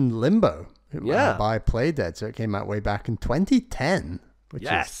beaten Limbo by Playdead, so it came out way back in 2010. Which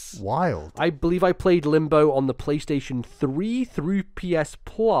is wild. I believe I played Limbo on the PlayStation 3 through PS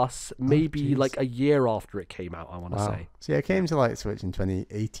Plus, maybe like a year after it came out, I want to say. So yeah, it came to like Switch in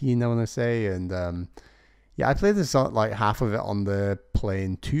 2018, I want to say. And I played this like half of it on the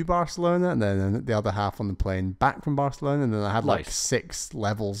plane to Barcelona and then the other half on the plane back from Barcelona. And then I had like 6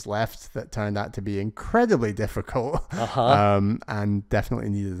 levels left that turned out to be incredibly difficult. And definitely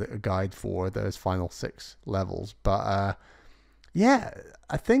needed a guide for those final 6 levels. But yeah,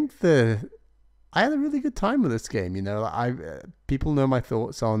 I think I had a really good time with this game. You know, people know my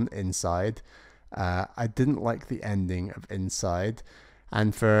thoughts on Inside. I didn't like the ending of Inside,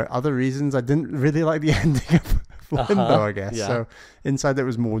 and for other reasons, I didn't really like the ending of Limbo. I guess so. Inside, there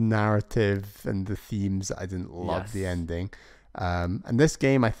was more narrative and the themes. I didn't love the ending, and this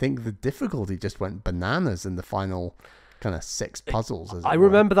game, I think the difficulty just went bananas in the final kind of 6 puzzles. I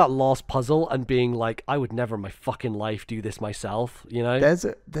remember that last puzzle and being like, I would never in my fucking life do this myself, you know? There's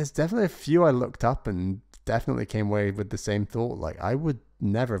definitely a few I looked up and definitely came away with the same thought. Like, I would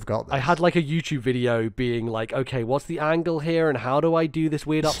never have got this. I had like a YouTube video being like, okay, what's the angle here and how do I do this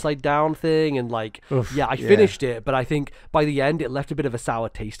weird upside down thing? And like, I finished it, but I think by the end it left a bit of a sour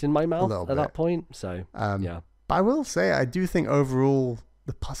taste in my mouth at that point. So, But I will say, I do think overall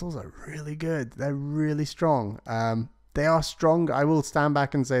the puzzles are really good. They're really strong. They are strong. I will stand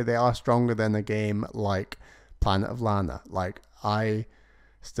back and say they are stronger than a game like Planet of Lana. Like, I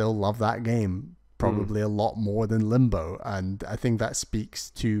still love that game probably a lot more than Limbo. And I think that speaks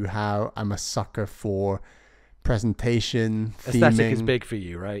to how I'm a sucker for presentation, aesthetic theming. Is big for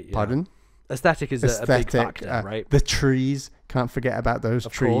you, right? Yeah. Pardon? Aesthetic is a big factor, right? The trees. Can't forget about those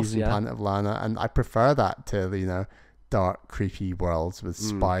trees in Planet of Lana. And I prefer that to, you know, dark, creepy worlds with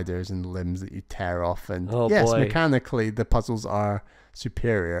spiders and limbs that you tear off. And mechanically the puzzles are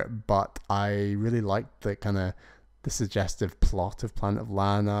superior, but I really like the kind of the suggestive plot of Planet of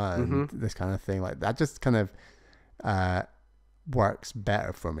Lana and this kind of thing. Like that just kind of works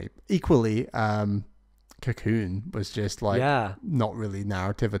better for me. Equally, Cocoon was just like not really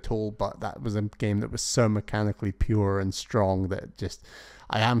narrative at all, but that was a game that was so mechanically pure and strong that just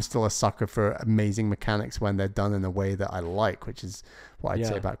I am still a sucker for amazing mechanics when they're done in a way that I like, which is what I'd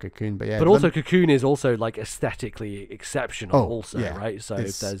say about Cocoon. But also Cocoon is also like aesthetically exceptional, right? So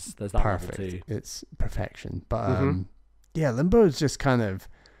there's that perfect level too. It's perfection. But Limbo is just kind of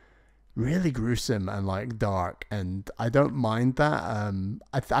really gruesome and like dark, and I don't mind that.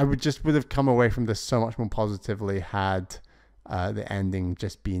 I would have come away from this so much more positively had the ending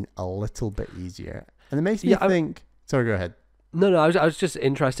just been a little bit easier. And it makes me think. Sorry, go ahead. No, I was just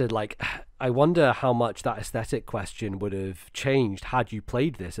interested. Like, I wonder how much that aesthetic question would have changed had you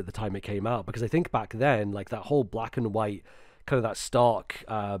played this at the time it came out. Because I think back then, like that whole black and white, kind of that stark,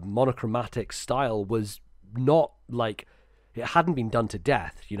 monochromatic style was not like. It hadn't been done to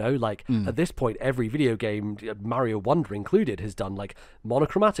death, you know, like at this point, every video game, Mario Wonder included, has done like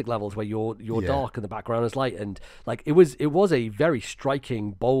monochromatic levels where you're dark and the background is light. And like, it was a very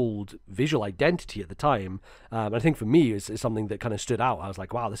striking, bold visual identity at the time. I think for me, it's something that kind of stood out. I was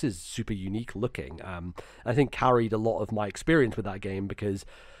like, wow, this is super unique looking. I think carried a lot of my experience with that game because,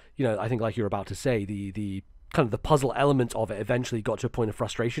 you know, I think like you're about to say, the kind of the puzzle element of it eventually got to a point of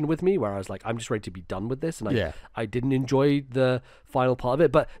frustration with me where I was like, I'm just ready to be done with this. And I didn't enjoy the final part of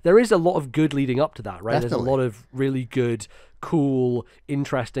it. But there is a lot of good leading up to that, right? Definitely. There's a lot of really good, cool,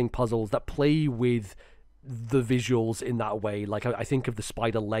 interesting puzzles that play with the visuals in that way. Like I think of the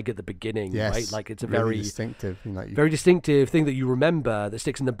spider leg at the beginning, right? Like it's a really very distinctive, very distinctive thing that you remember that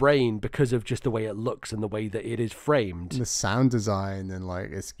sticks in the brain because of just the way it looks and the way that it is framed. And the sound design and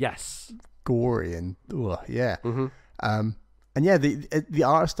like it's gory and Mm-hmm. And the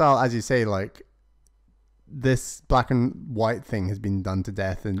art style, as you say, like this black and white thing has been done to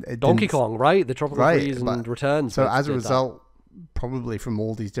death, and Donkey Kong, right? The Tropical Freeze and Returns. So as a result, probably from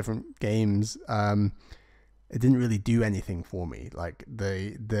all these different games, it didn't really do anything for me. Like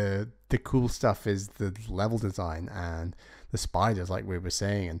the cool stuff is the level design and the spiders, like we were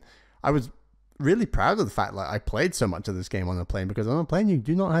saying. And I was really proud of the fact that I played so much of this game on a plane, because on a plane you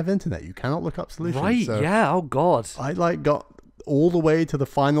do not have internet. You cannot look up solutions. Right, so yeah, oh god. I like got all the way to the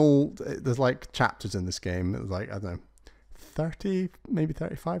final. There's like chapters in this game. It was like, I don't know, 30, maybe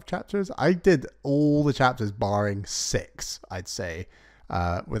 35 chapters. I did all the chapters barring 6, I'd say,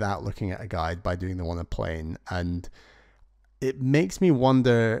 without looking at a guide, by doing the one on plane. And it makes me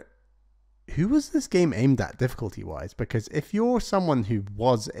wonder, who was this game aimed at difficulty wise? Because if you're someone who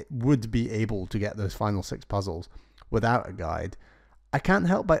would be able to get those final 6 puzzles without a guide, I can't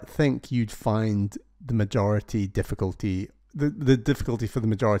help but think you'd find the majority difficulty, the difficulty for the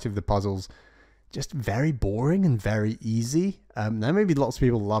majority of the puzzles, just very boring and very easy. Now maybe lots of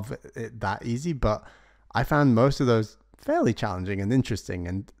people love it that easy, but I found most of those fairly challenging and interesting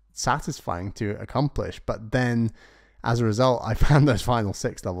and satisfying to accomplish. But then as a result, I found those final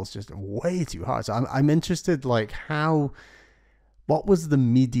 6 levels just way too hard. So I'm interested, like, what was the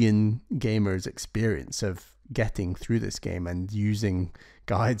median gamer's experience of getting through this game and using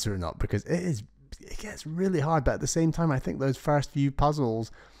guides or not? Because it gets really hard. But at the same time, I think those first few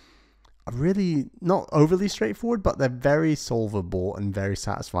puzzles are really not overly straightforward, but they're very solvable and very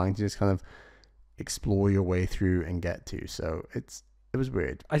satisfying to just kind of explore your way through and get to. So it was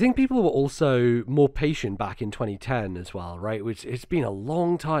weird. I think people were also more patient back in 2010 as well, right? Which, it's been a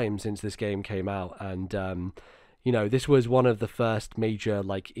long time since this game came out, and this was one of the first major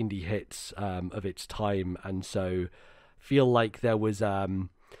like indie hits of its time, and so feel like there was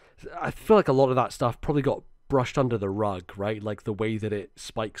I feel like a lot of that stuff probably got brushed under the rug, right? Like the way that it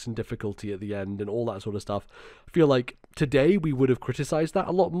spikes in difficulty at the end and all that sort of stuff. I feel like today we would have criticized that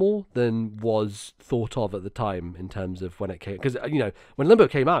a lot more than was thought of at the time in terms of when it came. Because, when Limbo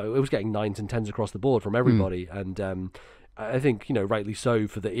came out, it was getting 9s and 10s across the board from everybody. And I think, rightly so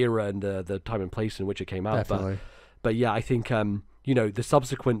for the era and the time and place in which it came out. Definitely. But yeah, I think, the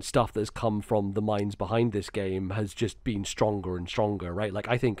subsequent stuff that's come from the minds behind this game has just been stronger and stronger, right? Like,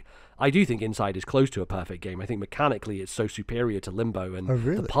 I do think Inside is close to a perfect game. I think mechanically it's so superior to Limbo, and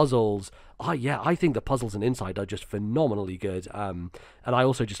the puzzles, I think the puzzles in Inside are just phenomenally good. And I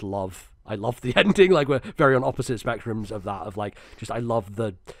also just love the ending. Like, we're very on opposite spectrums of that, of like, just, I love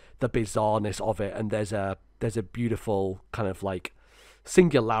the bizarreness of it, and there's a beautiful kind of like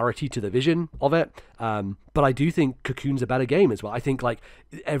singularity to the vision of it. But I do think Cocoon's a better game as well. I think like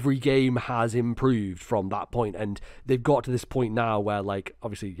every game has improved from that point, and they've got to this point now where, like,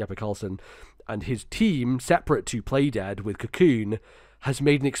 obviously Jeppe Carlsen and his team, separate to Playdead with Cocoon, has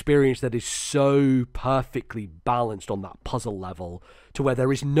made an experience that is so perfectly balanced on that puzzle level to where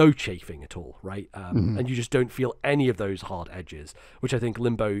there is no chafing at all, right? And you just don't feel any of those hard edges, which I think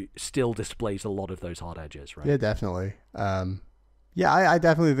Limbo still displays a lot of those hard edges, right? Yeah, definitely. I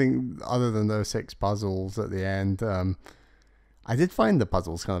definitely think, other than those 6 puzzles at the end, I did find the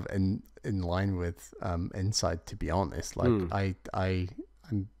puzzles kind of in line with Inside, to be honest. Like,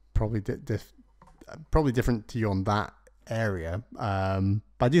 I'm probably probably different to you on that area,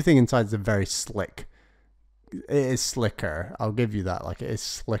 but I do think Inside's a very slick. It is slicker. I'll give you that. Like, it is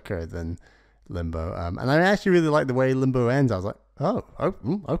slicker than Limbo, and I actually really like the way Limbo ends. I was like,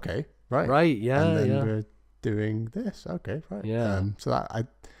 okay, right, yeah, and then yeah. we're doing this, okay, right, yeah. So that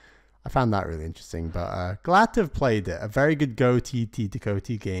I found that really interesting, but glad to have played it. A very good Go TT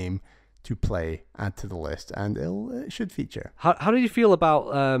Dakota game to play, add to the list, and it should feature. How did you feel about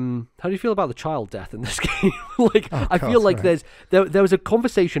the child death in this game? Like, I feel like right. there was a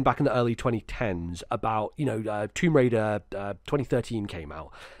conversation back in the early 2010s about Tomb Raider 2013 came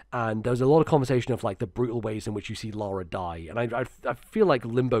out, and there was a lot of conversation of like the brutal ways in which you see Lara die, and I feel like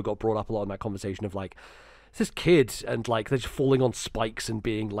Limbo got brought up a lot in that conversation of like, this kid, and like they're just falling on spikes and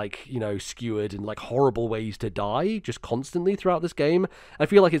being like, skewered and like horrible ways to die just constantly throughout this game. I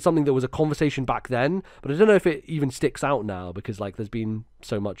feel like it's something that was a conversation back then, but I don't know if it even sticks out now because like there's been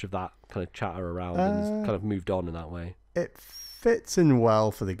so much of that kind of chatter around and it's kind of moved on in that way. It fits in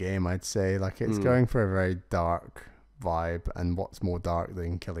well for the game, I'd say. Like it's going for a very dark vibe, and what's more dark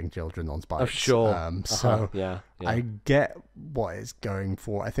than killing children on spikes? Oh, sure. So yeah. I get what it's going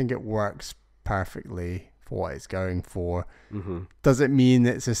for. I think it works perfectly for what it's going for. Does it mean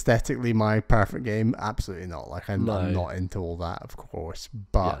it's aesthetically my perfect game? Absolutely not. Like I'm not into all that, of course,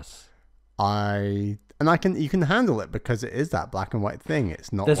 but you can handle it because it is that black and white thing.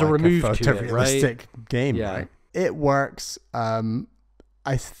 It's not there's like a remove photorealistic to it, right? game, right? It works.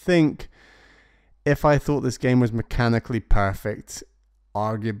 I think if I thought this game was mechanically perfect,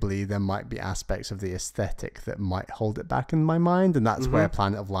 arguably there might be aspects of the aesthetic that might hold it back in my mind, and that's where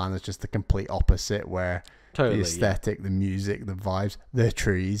Planet of Lana is just the complete opposite, where the aesthetic, the music, the vibes, the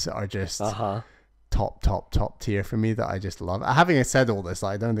trees are just top tier for me that I just love. Having said all this,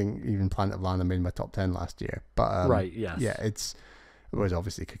 I don't think even Planet of Lana made my top 10 last year, but it was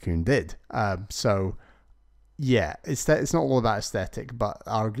obviously Cocoon did. So yeah, it's not all about aesthetic, but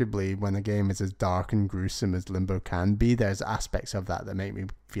arguably when a game is as dark and gruesome as Limbo can be, there's aspects of that make me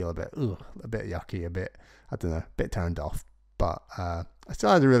feel a bit yucky, a bit, I don't know, a bit turned off. But I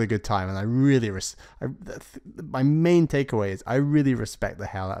still had a really good time, and I really my main takeaway is I really respect the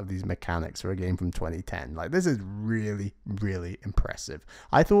hell out of these mechanics for a game from 2010. Like, this is really, really impressive.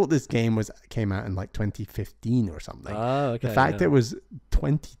 I thought this game came out in like 2015 or something. Oh, okay. The fact it was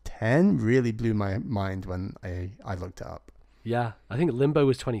 2010 really blew my mind when I looked it up. Yeah, I think Limbo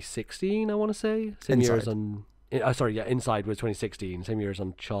was 2016, I want to say. Same year as Inside was 2016. Same year as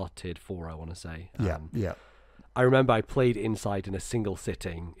Uncharted 4, I want to say. Yeah. I remember I played Inside in a single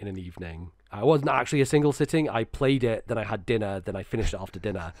sitting in an evening. It wasn't actually a single sitting. I played it, then I had dinner, then I finished it after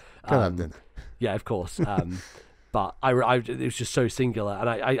dinner. Gotta have dinner. Yeah, of course. But it was just so singular. And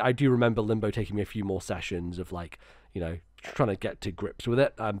I do remember Limbo taking me a few more sessions of like, trying to get to grips with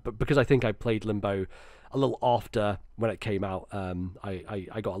it. But because I think I played Limbo a little after when it came out,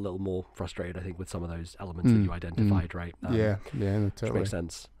 I got a little more frustrated, I think, with some of those elements that you identified, right? No, totally. Which makes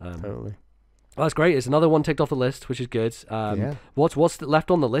sense. Totally. Well, that's great. It's another one ticked off the list, which is good. What's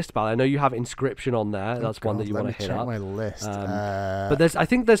left on the list, Bal? I know you have Inscription on there. That's one that you want to hit up. Let me check my list. But I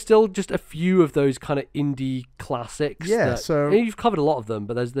think there's still just a few of those kind of indie classics. Yeah, so you've covered a lot of them,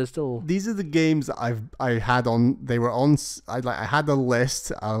 but there's still. These are the games that I had on. They were on. I had a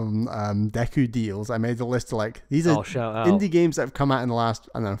list on Deku Deals. I made a list of like these are indie games that have come out in the last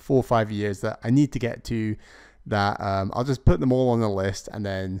 4 or 5 years that I need to get to. That I'll just put them all on the list, and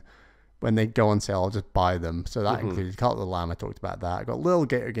then when they go on sale, I'll just buy them. So that included Cult of the Lamb. I talked about that. I got a Little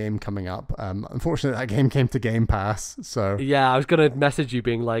Gator game coming up. Unfortunately, that game came to Game Pass. So yeah, I was gonna message you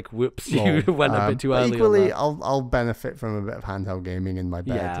being like, "Whoops, you went a bit too early." Equally, on that. I'll benefit from a bit of handheld gaming in my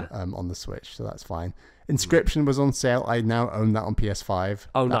bed on the Switch, so that's fine. Inscription was on sale. I now own that on PS5.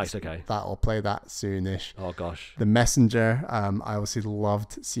 Oh, nice. Okay, I'll play that soonish. Oh gosh. The Messenger. I obviously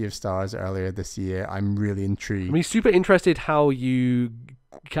loved Sea of Stars earlier this year. I'm really intrigued. I mean, super interested how you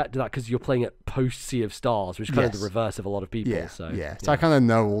can't do that because you're playing it post Sea of Stars, which is kind of the reverse of a lot of people. So I kind of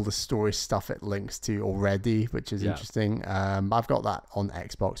know all the story stuff it links to already, which is interesting. I've got that on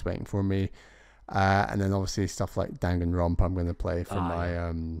Xbox waiting for me, and then obviously stuff like Danganronpa I'm going to play for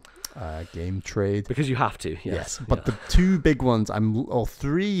my game trade because you have to. Yes. But the 3 big ones I'm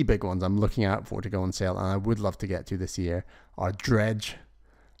looking out for to go on sale, and I would love to get to this year are Dredge,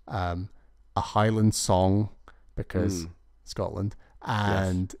 A Highland Song because Scotland,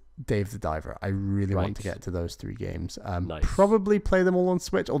 and Dave the Diver. I really want to get to those 3 games. Nice. Probably play them all on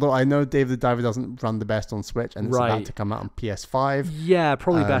Switch, although I know Dave the Diver doesn't run the best on Switch, and it's about to come out on PS5. Yeah,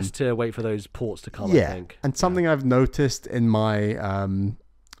 probably best to wait for those ports to come, I think. And something I've noticed in my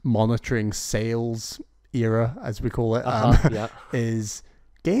monitoring sales era, as we call it, is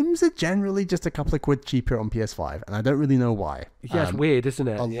games are generally just a couple of quid cheaper on PS5, and I don't really know why. Yeah, it's weird, isn't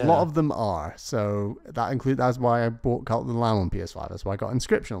it? A lot of them are. So that's why I bought Cult of the Lamb on PS5. That's why I got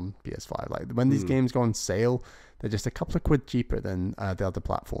Inscription on PS5. Like when these games go on sale, they're just a couple of quid cheaper than the other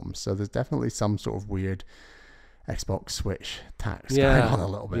platforms. So there's definitely some sort of weird Xbox Switch tax going on a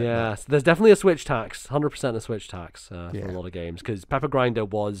little bit. Yeah, so there's definitely a Switch tax, 100% a Switch tax for a lot of games, because Pepper Grinder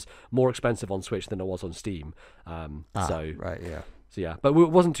was more expensive on Switch than it was on Steam. So yeah, but it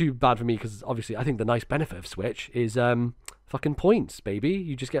wasn't too bad for me because obviously I think the nice benefit of Switch is fucking points, baby.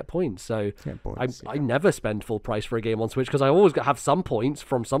 You just get points. So I never spend full price for a game on Switch because I always have some points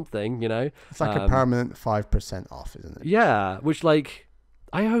from something, It's like a permanent 5% off, isn't it? Yeah, which like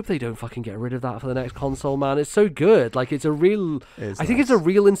I hope they don't fucking get rid of that for the next console, man. It's so good. Like, it's a real... I think it's a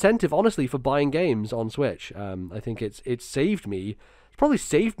real incentive, honestly, for buying games on Switch. I think it's saved me... It's probably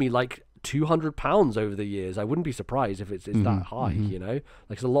saved me, like, £200 over the years. I wouldn't be surprised if it's that high, you know? Like,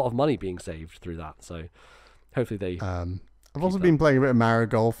 there's a lot of money being saved through that, so hopefully they... I've also been playing a bit of Mario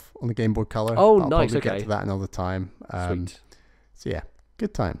Golf on the Game Boy Color. Oh, I'll nice, probably get to that another time. Sweet. So, yeah,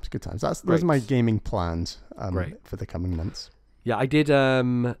 good times. Those are my gaming plans for the coming months. Yeah, I did. I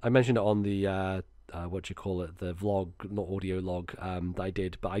mentioned it on the the vlog, not audio log that I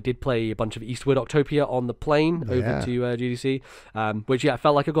did. But I did play a bunch of Eastward Octopia on the plane over to GDC, which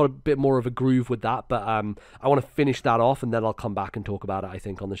felt like I got a bit more of a groove with that. But I want to finish that off, and then I'll come back and talk about it. I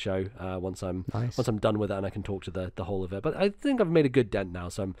think on the show once I'm done with it, and I can talk to the whole of it. But I think I've made a good dent now,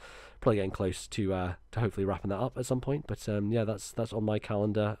 so I'm probably getting close to hopefully wrapping that up at some point. But that's on my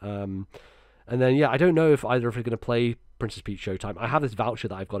calendar. And then I don't know if either of us are going to play Princess Peach Showtime. I have this voucher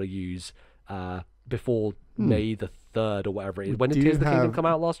that I've got to use before May the 3rd or whatever it is. When did Tears of the Kingdom come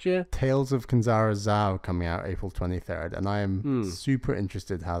out last year? Tales of Kanzara Zao coming out April 23rd, and I am super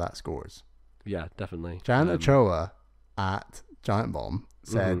interested how that scores. Yeah, definitely. Jan Ochoa at Giant Bomb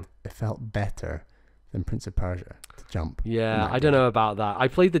said it felt better than Prince of Persia to jump. Yeah, I don't know about that. I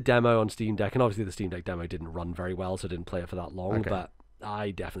played the demo on Steam Deck, and obviously the Steam Deck demo didn't run very well, so I didn't play it for that long, but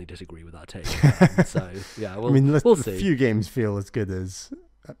I definitely disagree with that take. So, yeah, we'll see. A few games feel as good as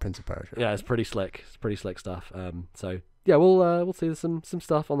Prince of Persia. Yeah, it's pretty slick. It's pretty slick stuff. So, yeah, we'll see some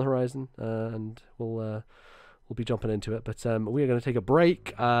stuff on the horizon, and we'll be jumping into it. But we are going to take a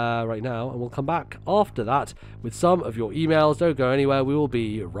break right now, and we'll come back after that with some of your emails. Don't go anywhere. We will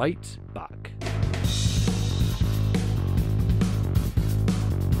be right back.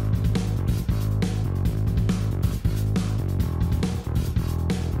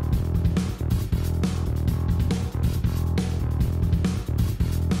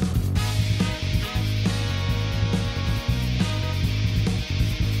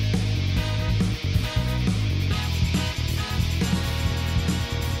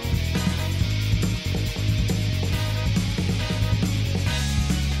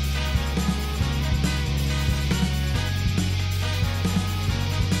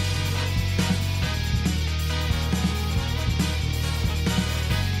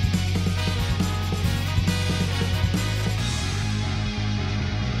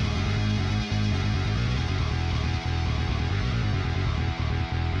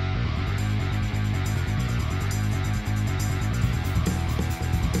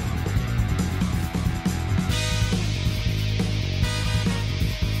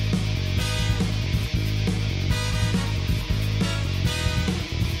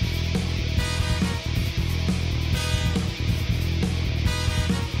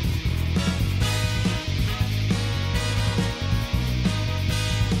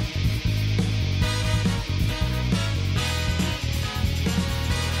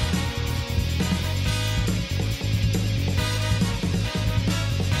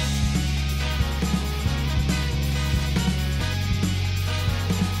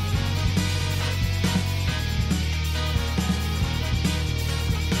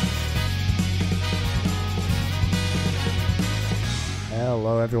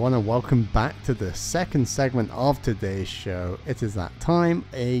 Hello everyone and welcome back to the second segment of today's show. It is that time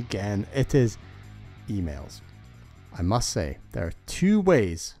again. It is emails. I must say there are two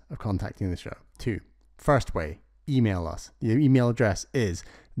ways of contacting the show. First way, email us. The email address is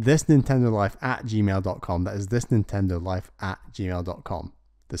thisnintendolife@gmail.com. That is thisnintendolife@gmail.com.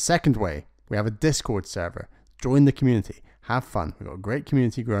 The second way, we have a Discord server. Join the community. Have fun. We've got a great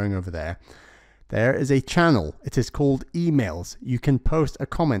community growing over there. There is a channel. It is called Emails. You can post a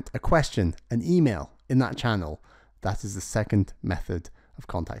comment, a question, an email in that channel. That is the second method of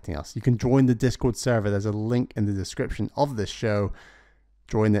contacting us. You can join the Discord server. There's a link in the description of this show.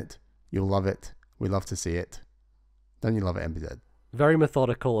 Join it. You'll love it. We love to see it. Don't you love it, MBZ? Very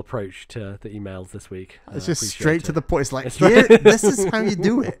methodical approach to the emails this week. It's just straight to the point. It's like, this is how you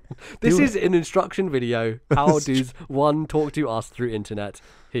do it. This is an instruction video. How does one talk to us through internet?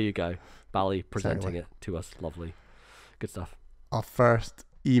 Here you go. Bally presenting it to us. Lovely. Good stuff. Our first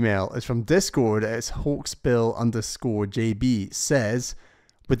email is from Discord. It's Hawksbill_JB says,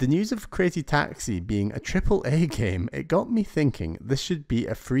 with the news of Crazy Taxi being a AAA game, it got me thinking this should be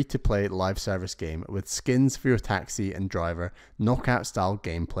a free-to-play live service game with skins for your taxi and driver, knockout-style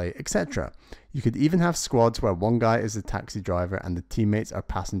gameplay, etc. You could even have squads where one guy is the taxi driver and the teammates are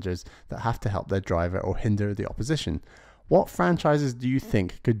passengers that have to help their driver or hinder the opposition. What franchises do you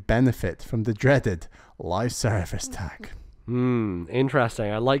think could benefit from the dreaded live service tag?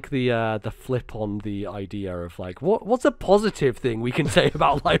 Interesting. I like the flip on the idea of like what's a positive thing we can say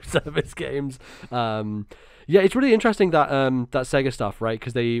about live service games. Yeah, it's really interesting that that Sega stuff, right?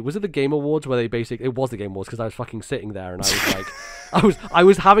 Because was it the Game Awards where it was the Game Awards because I was fucking sitting there and I was like, I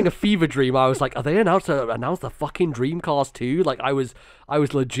was having a fever dream. I was like, are they announced the fucking Dreamcast 2? Like I was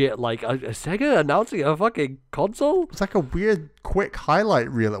legit like, a Sega announcing a fucking console? It's like a weird quick highlight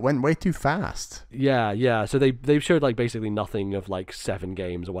reel. It went way too fast. Yeah. So they showed like basically nothing of like 7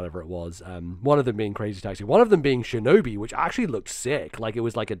 games or whatever it was. One of them being Crazy Taxi, one of them being Shinobi, which actually looked sick. Like it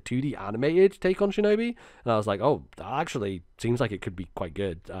was like a 2D animated take on Shinobi, and I was like, oh, that actually seems like it could be quite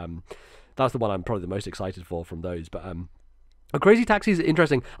good. That's the one I'm probably the most excited for from those. But Crazy Taxi is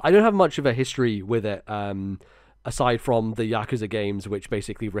interesting. I don't have much of a history with it. Aside from the Yakuza games, which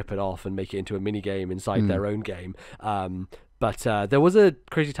basically rip it off and make it into a mini game inside their own game. But there was a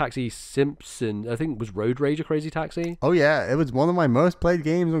Crazy Taxi Simpson, I think it was Road Rage a Crazy Taxi. Oh yeah, it was one of my most played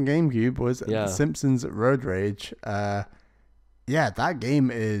games on GameCube was Simpsons Road Rage. Yeah, that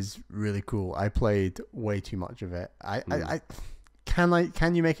game is really cool. I played way too much of it.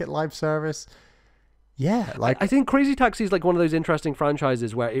 Can you make it live service? Yeah, like I think Crazy Taxi is like one of those interesting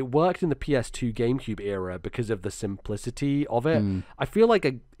franchises where it worked in the PS2 GameCube era because of the simplicity of it. I feel like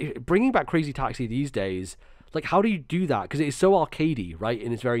bringing back Crazy Taxi these days, like how do you do that? Because it is so arcadey, right,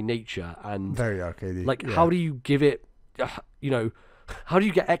 in its very nature, and very arcadey. Like how do you give it, how do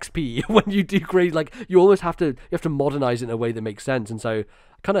you get XP when you do Crazy? Like you almost have to modernize it in a way that makes sense. And so I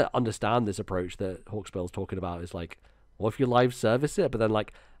kind of understand this approach that Hawksbill's talking about. Is like, what if you live service it? But then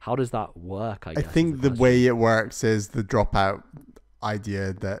like, how does that work? I think the way it works is the dropout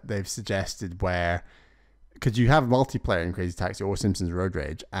idea that they've suggested, where because you have multiplayer in Crazy Taxi or Simpsons Road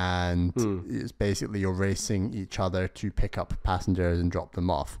Rage, and it's basically you're racing each other to pick up passengers and drop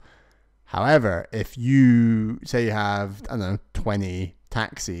them off. However, if you say you have 20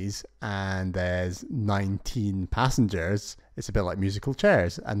 taxis and there's 19 passengers, it's a bit like musical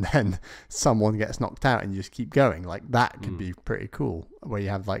chairs, and then someone gets knocked out and you just keep going. Like that could be pretty cool, where you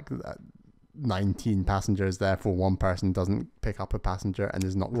have like 19 passengers, therefore one person doesn't pick up a passenger and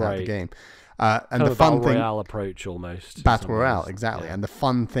is knocked out of the game. And kind the fun thing, Royale approach almost. Battle Royale, exactly. Yeah. And the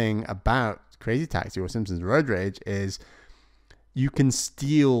fun thing about Crazy Taxi or Simpsons Road Rage is you can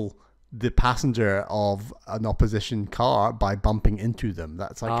steal the passenger of an opposition car by bumping into them.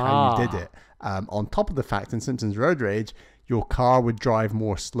 That's like how you did it. On top of the fact, in Simpsons Road Rage, your car would drive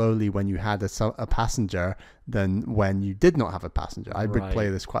more slowly when you had a passenger than when you did not have a passenger. I would play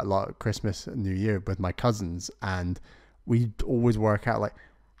this quite a lot at Christmas and New Year with my cousins, and we'd always work out like,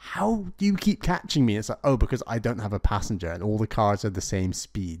 how do you keep catching me? It's like, oh, because I don't have a passenger and all the cars are the same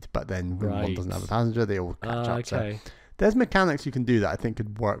speed, but then when one doesn't have a passenger, they all catch up. Okay. So there's mechanics you can do that I think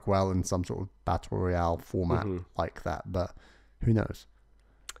could work well in some sort of Battle Royale format like that, but who knows?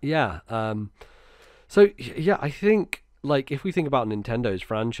 Yeah. So, yeah, I think, like, if we think about Nintendo's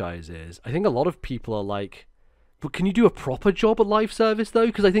franchises, I think a lot of people are like, but can you do a proper job at live service, though?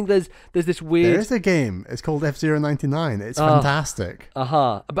 Because I think there's this weird... There is a game. It's called F-Zero 99. It's fantastic.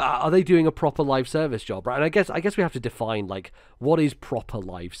 But are they doing a proper live service job, right? And I guess we have to define, like, what is proper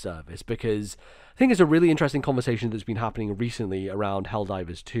live service? Because I think it's a really interesting conversation that's been happening recently around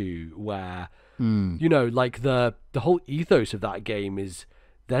Helldivers 2, where, like, the whole ethos of that game is...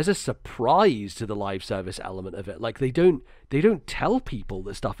 there's a surprise to the live service element of it. Like they don't tell people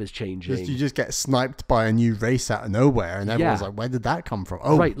that stuff is changing. You just get sniped by a new race out of nowhere, and everyone's like, "Where did that come from?"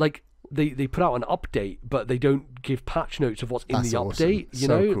 Oh, right. Like they put out an update, but they don't give patch notes of what's in the update. You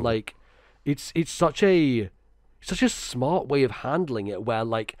know, cool. Like it's such a smart way of handling it, where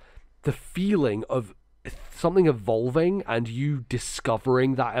like the feeling of something evolving and you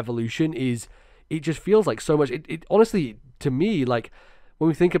discovering that evolution it just feels like so much. It honestly, to me, like. When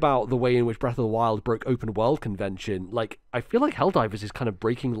we think about the way in which Breath of the Wild broke open world convention, like I feel like Helldivers is kind of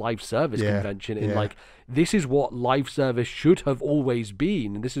breaking live service convention in like, this is what live service should have always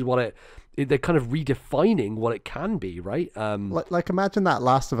been, and this is what they're kind of redefining what it can be, right? Like imagine that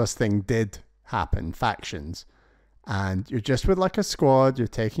Last of Us thing did happen, factions, and you're just with like a squad, you're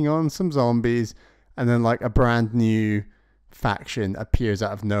taking on some zombies, and then like a brand new faction appears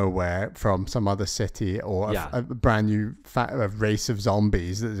out of nowhere from some other city, or a brand new race of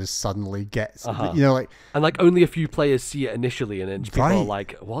zombies that just suddenly gets like, and like only a few players see it initially, and then people are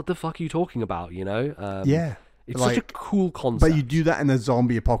like, what the fuck are you talking about, it's like, such a cool concept. But you do that in a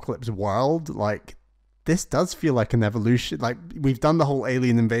zombie apocalypse world, like this does feel like an evolution. Like we've done the whole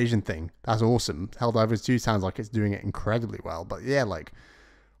alien invasion thing, that's awesome. Helldivers 2 sounds like it's doing it incredibly well, but like,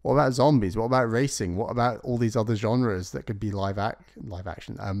 what about zombies? What about racing? What about all these other genres that could be live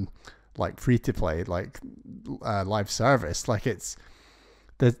action? like free to play, like live service. Like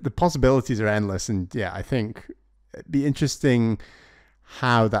the possibilities are endless, and yeah, I think it'd be interesting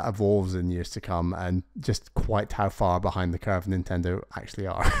how that evolves in years to come, and just quite how far behind the curve Nintendo actually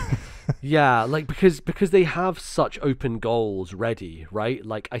are. Yeah, like because they have such open goals ready, right?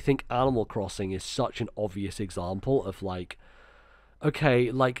 Like I think Animal Crossing is such an obvious example of like,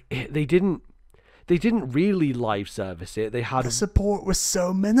 okay, like they didn't really live service it. They had the support was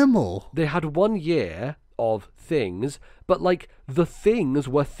so minimal. They had 1 year of things, but like the things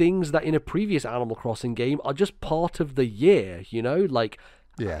were things that in a previous Animal Crossing game are just part of the year, you know? Like,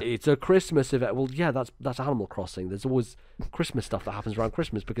 yeah, it's a Christmas event. Well, yeah, that's Animal Crossing. There's always Christmas stuff that happens around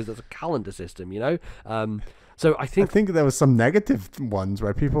Christmas because there's a calendar system, you know? So I think there was some negative ones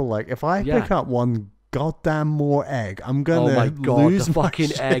where people like, if I pick up one goddamn more egg, I'm gonna lose the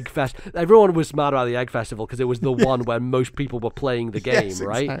fucking egg fest. Everyone was mad about the egg festival because it was the one where most people were playing the game, yes,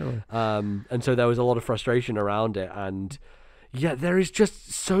 right? Exactly. And so there was a lot of frustration around it, and yeah, there is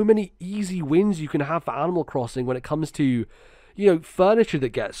just so many easy wins you can have for Animal Crossing when it comes to, you know, furniture that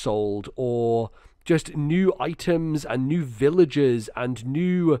gets sold, or just new items and new villages and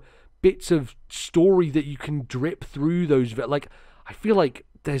new bits of story that you can drip through those. Like, I feel like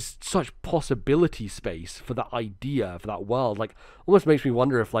there's such possibility space for that idea, for that world. Like, almost makes me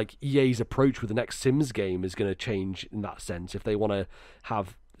wonder if like EA's approach with the next Sims game is going to change in that sense, if they want to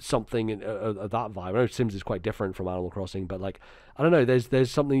have something of that vibe. I know Sims is quite different from Animal Crossing, but like, I don't know, there's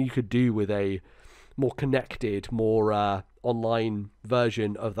something you could do with a more connected, more online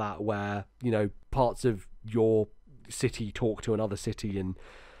version of that, where, you know, parts of your city talk to another city, and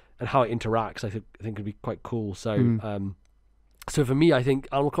how it interacts. I think could be quite cool. So so for me, I think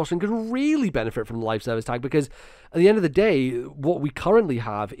Animal Crossing could really benefit from the live service tag, because at the end of the day, what we currently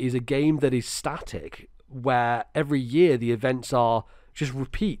have is a game that is static, where every year the events are just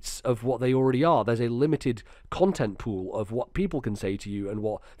repeats of what they already are. There's a limited content pool of what people can say to you and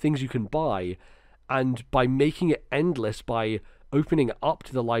what things you can buy. And by making it endless, by opening it up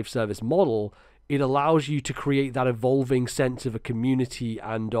to the live service model, it allows you to create that evolving sense of a community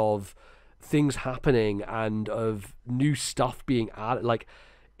and of things happening and of new stuff being added. Like,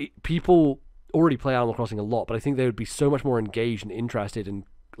 people already play Animal Crossing a lot, but I think they would be so much more engaged and interested, and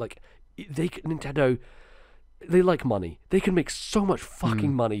like, Nintendo, they like money. They can make so much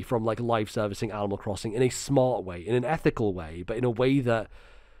fucking money from like live servicing Animal Crossing in a smart way, in an ethical way, but in a way that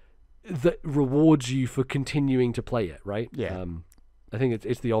rewards you for continuing to play it, right? Yeah. I think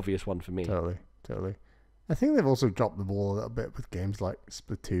it's the obvious one for me. Totally. I think they've also dropped the ball a little bit with games like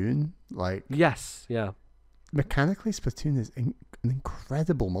Splatoon. Like, yes, yeah. Mechanically, Splatoon is an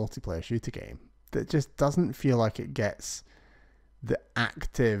incredible multiplayer shooter game that just doesn't feel like it gets the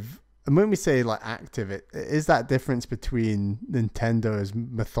active. And when we say like active, it is that difference between Nintendo's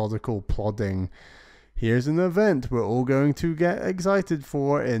methodical plodding. Here's an event we're all going to get excited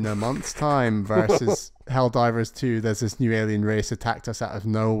for in a month's time, versus Helldivers 2, there's this new alien race attacked us out of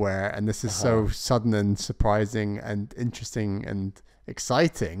nowhere, and this is so sudden and surprising and interesting and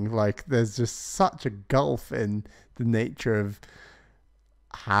exciting. Like, there's just such a gulf in the nature of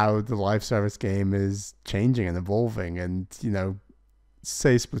how the live service game is changing and evolving. And, you know,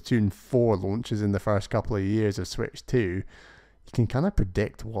 say Splatoon 4 launches in the first couple of years of Switch 2, you can kind of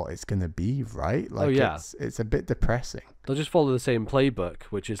predict what it's going to be, right? Like, it's a bit depressing. They'll just follow the same playbook,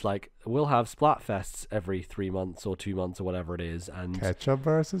 which is like, we'll have Splatfests every 3 months or 2 months or whatever it is, and ketchup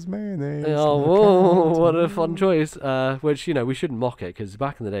versus mayonnaise. Oh, whoa, what a fun choice! Which, you know, we shouldn't mock it, because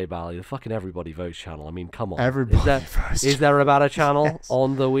back in the day, Bally, the fucking Everybody Votes channel. I mean, come on, is there a better channel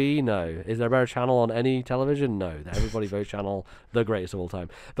on the Wii? No. Is there a better channel on any television? No. The Everybody Votes channel, the greatest of all time.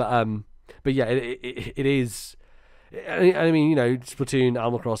 But yeah, it is. I mean, you know, Splatoon,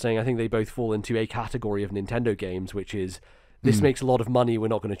 Animal Crossing, I think they both fall into a category of Nintendo games, which is, this makes a lot of money, we're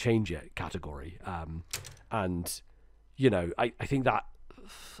not going to change it category. And, you know, I think that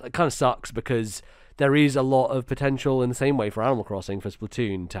it kind of sucks, because there is a lot of potential in the same way for Animal Crossing, for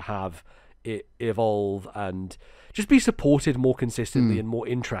Splatoon, to have it evolve and just be supported more consistently and more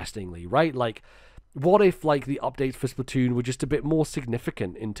interestingly, right? Like, what if like the updates for Splatoon were just a bit more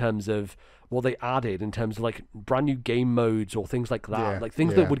significant in terms of what they added, in terms of like brand new game modes or things like that, like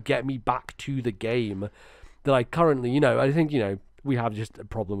things that would get me back to the game that I currently, you know, I think, you know, we have just a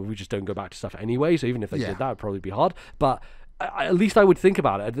problem, we just don't go back to stuff anyway, so even if they did that, it'd probably be hard, but at least I would think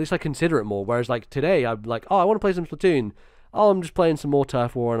about it, at least I consider it more, whereas like today, I'm like, oh, I want to play some Splatoon, oh, I'm just playing some more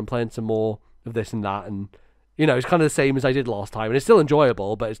Turf War, and I'm playing some more of this and that, and, you know, it's kind of the same as I did last time, and it's still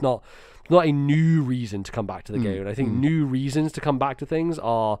enjoyable, but it's not a new reason to come back to the game. And I think new reasons to come back to things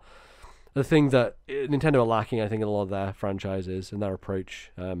are the thing that Nintendo are lacking, I think, in a lot of their franchises and their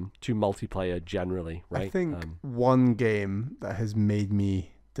approach to multiplayer generally, right? I think one game that has made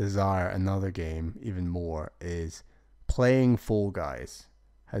me desire another game even more is playing Fall Guys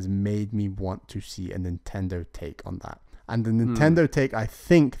has made me want to see a Nintendo take on that. And the Nintendo take I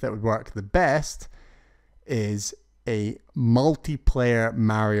think that would work the best is a multiplayer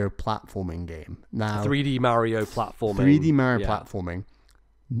Mario platforming game. Now 3D Mario platforming. 3D Mario platforming.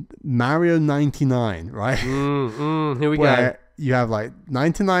 Mario 99, right? Here we Where go. you have like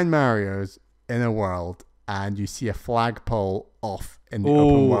 99 Marios in a world and you see a flagpole off in the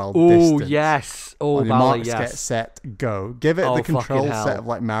open world distance. Oh, yes. Oh, on your Bally, marks, yes. get set, go. Give it the control set of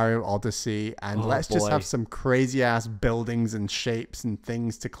like Mario Odyssey, and let's just have some crazy ass buildings and shapes and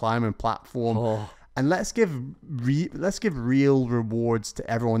things to climb and platform. And let's give real rewards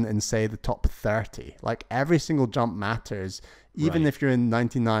to everyone in, say, the top 30. Like, every single jump matters. Even if you're in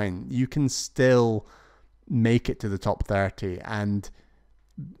 99, you can still make it to the top 30 and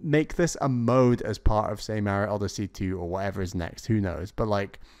make this a mode as part of, say, Mario Odyssey 2 or whatever is next. Who knows? But,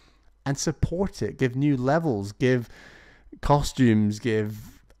 like, and support it. Give new levels. Give costumes. Give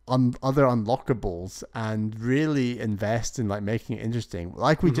other unlockables, and really invest in like making it interesting.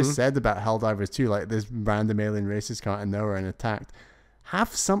 Like we just said about Helldivers 2, like this random alien races come out of nowhere and attacked. Have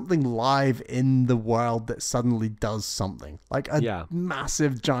something live in the world that suddenly does something, like a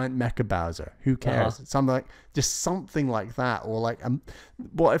massive giant Mecha Bowser. Who cares? Something like just something like that, or like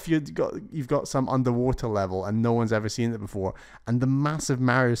what if you've got some underwater level and no one's ever seen it before, and the massive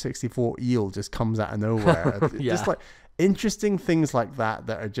Mario 64 eel just comes out of nowhere. Just like interesting things like that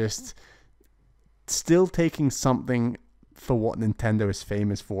are just still taking something for what Nintendo is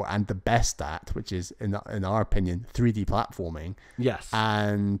famous for and the best at, which is, in our opinion, 3D platforming. Yes.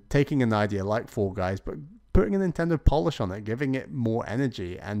 And taking an idea like Fall Guys, but putting a Nintendo polish on it, giving it more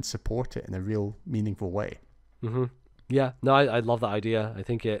energy and support it in a real meaningful way. Yeah, no, I love that idea. I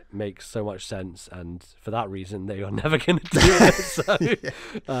think it makes so much sense, and for that reason, they are never going to do it. So,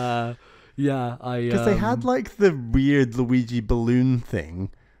 because they had like the weird Luigi balloon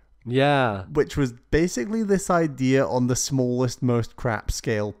thing, which was basically this idea on the smallest, most crap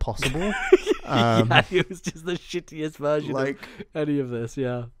scale possible. It was just the shittiest version of any of this.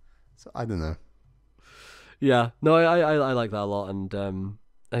 So I don't know. No, I like that a lot, and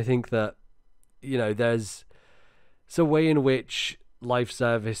I think that there's a way in which live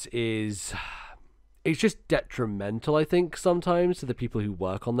service is. It's just detrimental, I think, sometimes to the people who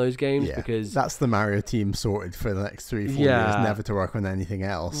work on those games, because that's the Mario team sorted for the next 3-4 years, never to work on anything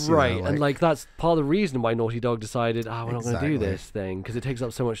else. Right, and like that's part of the reason why Naughty Dog decided, we're not going to do this thing, because it takes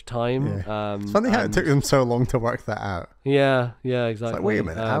up so much time. It's funny how it took them so long to work that out. Yeah, exactly. It's like, wait a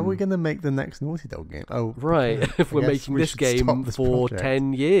minute, how are we going to make the next Naughty Dog game? Oh, right. If we're making this game for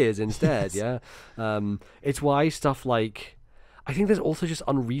 10 years instead, it's why stuff like. I think there's also just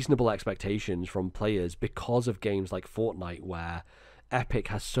unreasonable expectations from players because of games like Fortnite, where Epic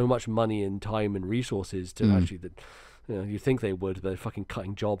has so much money and time and resources to actually, you think they would, but they're fucking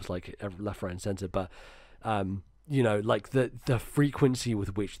cutting jobs like left, right, and center. But like the frequency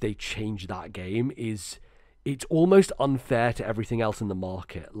with which they change that game it's almost unfair to everything else in the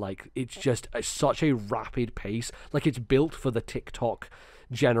market. Like it's just such a rapid pace. Like it's built for the TikTok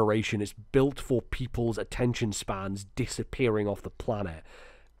generation. It's built for people's attention spans disappearing off the planet,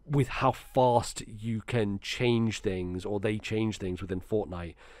 with how fast you can change things, or they change things within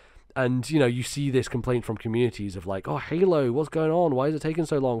Fortnite. And you see this complaint from communities of like, oh, Halo, what's going on? Why is it taking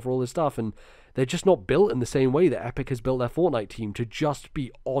so long for all this stuff? And they're just not built in the same way that Epic has built their Fortnite team to just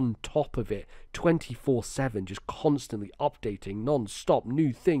be on top of it 24/7, just constantly updating non-stop,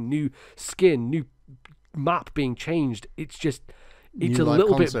 new thing, new skin, new map being changed. It's just it's a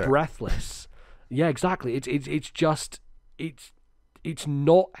little bit breathless. Yeah, exactly. It's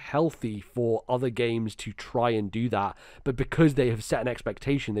not healthy for other games to try and do that, but because they have set an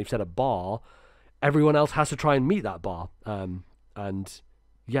expectation, they've set a bar, everyone else has to try and meet that bar. And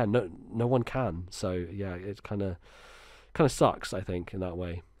no one can. So it kind of sucks, I think, in that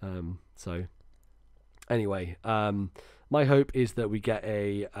way. So anyway, my hope is that we get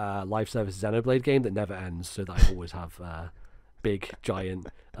a live service Xenoblade game that never ends, so that I always have big giant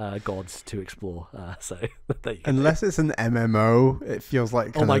gods to explore. So there you go. Unless it's an MMO, it feels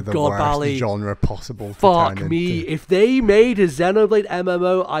like the worst Bally. genre possible. Fuck me! If they made a Xenoblade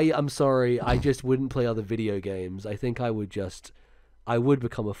MMO, I'm sorry, I just wouldn't play other video games. I think I would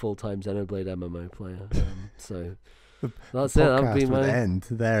become a full-time Xenoblade MMO player. So that's it. That would be my end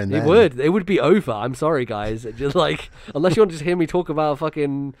there and then. It would be over. I'm sorry, guys. Just like, unless you want to just hear me talk about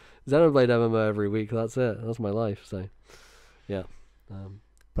fucking Xenoblade MMO every week, that's it. That's my life. So. Yeah.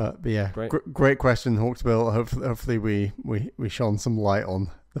 But yeah, great question, Hawksbill. Hopefully we shone some light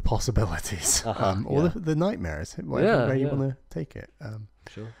on the possibilities or the nightmares, whatever way you want to take it.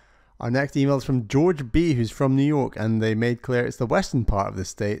 Sure. Our next email is from George B, who's from New York, and they made clear it's the western part of the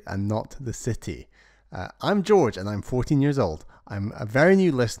state and not the city. I'm George, and I'm 14 years old. I'm a very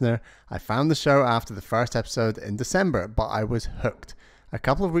new listener. I found the show after the first episode in December, but I was hooked. A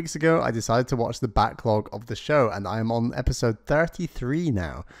couple of weeks ago, I decided to watch the backlog of the show, and I am on episode 33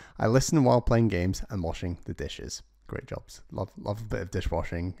 now. I listen while playing games and washing the dishes. Great jobs. Love a bit of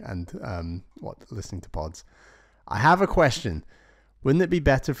dishwashing and listening to pods. I have a question. Wouldn't it be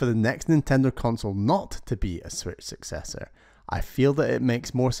better for the next Nintendo console not to be a Switch successor? I feel that it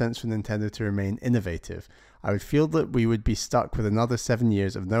makes more sense for Nintendo to remain innovative. I would feel that we would be stuck with another 7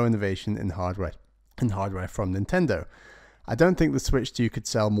 years of no innovation in hardware from Nintendo. I don't think the Switch 2 could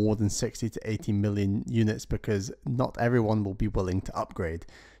sell more than 60 to 80 million units because not everyone will be willing to upgrade.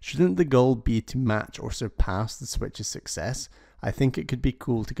 Shouldn't the goal be to match or surpass the Switch's success? I think it could be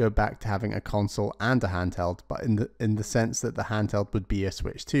cool to go back to having a console and a handheld, but in the sense that the handheld would be a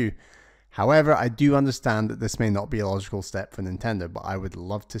Switch 2. However, I do understand that this may not be a logical step for Nintendo, but I would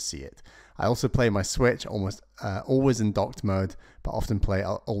love to see it. I also play my Switch almost always in docked mode, but often play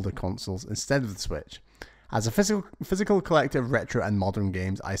older consoles instead of the Switch. As a physical collector of retro and modern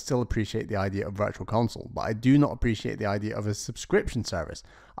games, I still appreciate the idea of Virtual Console, but I do not appreciate the idea of a subscription service.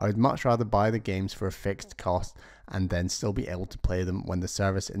 I would much rather buy the games for a fixed cost and then still be able to play them when the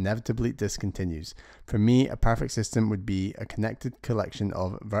service inevitably discontinues. For me, a perfect system would be a connected collection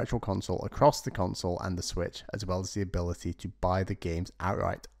of Virtual Console across the console and the Switch, as well as the ability to buy the games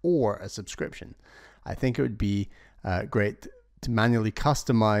outright or a subscription. I think it would be great to manually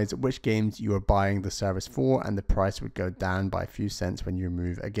customize which games you are buying the service for, and the price would go down by a few cents when you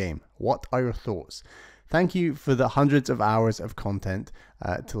remove a game. What are your thoughts? Thank you for the hundreds of hours of content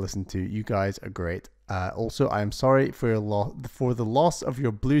to listen to. You guys are great. Also, I am sorry for the loss of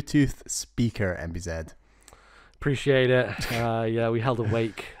your Bluetooth speaker, MBZ. Appreciate it. Yeah, we held a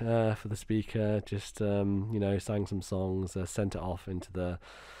wake for the speaker. Just sang some songs, sent it off into the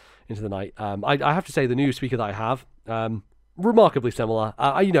night. I have to say, the new speaker that I have, remarkably similar.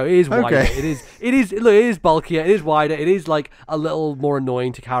 It is wider. Okay. It is bulkier. It is wider. It is like a little more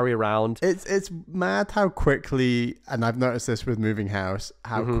annoying to carry around. It's mad how quickly, and I've noticed this with moving house,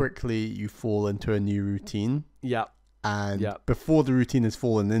 how quickly you fall into a new routine. Yeah. And before the routine is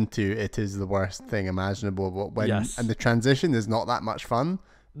fallen into, it is the worst thing imaginable. But and the transition is not that much fun.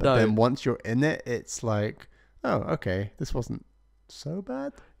 But then once you're in it, it's like, oh, okay, this wasn't so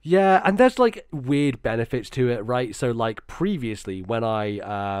bad. Yeah, and there's like weird benefits to it, right? So like previously when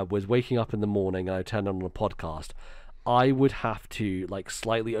I was waking up in the morning and I turned on a podcast, I would have to like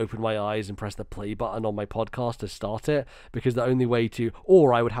slightly open my eyes and press the play button on my podcast to start it, because the only way to,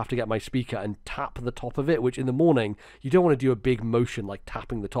 or I would have to get my speaker and tap the top of it, which in the morning you don't want to do a big motion like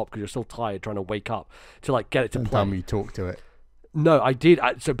tapping the top because you're still tired trying to wake up to like get it to play. Tell me you talk to it. No, I did.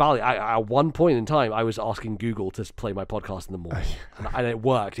 So, Bally, at one point in time, I was asking Google to play my podcast in the morning, and it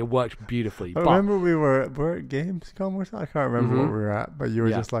worked. It worked beautifully. I remember we were at Gamescom or something. I can't remember what we were at, but you were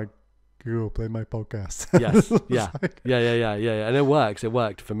just like, Google, play my podcast. Yes, yeah, and it works. It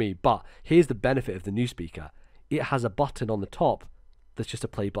worked for me. But here's the benefit of the new speaker: it has a button on the top that's just a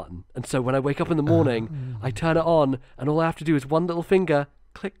play button, and so when I wake up in the morning, I turn it on, and all I have to do is one little finger,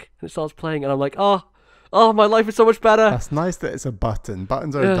 click, and it starts playing, and I'm like, oh, my life is so much better. That's nice that it's a button.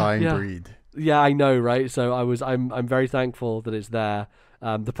 Buttons are a dying breed. Yeah, I know, right? So I'm very thankful that it's there.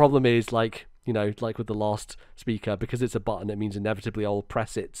 The problem is like with the last speaker, because it's a button, it means inevitably I'll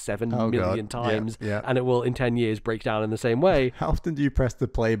press it 7 million times, and it will in 10 years break down in the same way. How often do you press the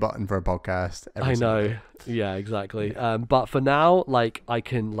play button for a podcast? I know. Yeah, exactly. But for now, like I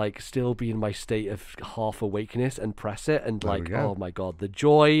can like still be in my state of half awakeness and press it, and like, oh my god, the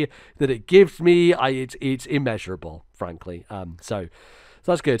joy that it gives me, it's immeasurable, frankly. So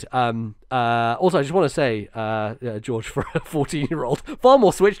that's good. Also, I just want to say, George, for a 14-year-old, far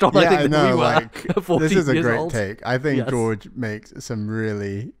more switched on, I think, than we were. Like, 14 this is a years great old. take. I think George makes some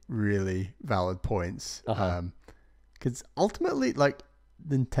really, really valid points. Because ultimately, like,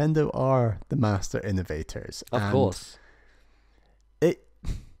 Nintendo are the master innovators. Of course.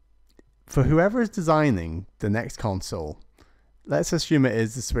 For whoever is designing the next console, let's assume it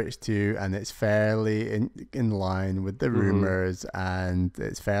is the Switch 2 and it's fairly in line with the rumors and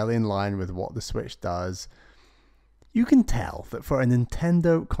it's fairly in line with what the Switch does. You can tell that for a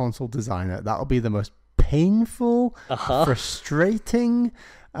Nintendo console designer, that'll be the most painful, frustrating,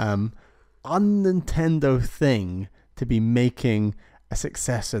 un-Nintendo thing to be making a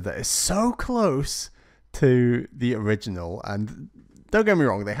successor that is so close to the original. And don't get me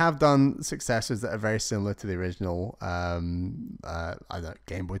wrong, they have done successors that are very similar to the original. I don't know,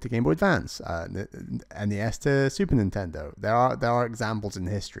 Game Boy to Game Boy Advance, NES to Super Nintendo. There are examples in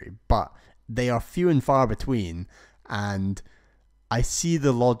history, but they are few and far between. And I see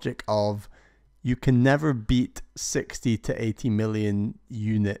the logic of you can never beat 60 to 80 million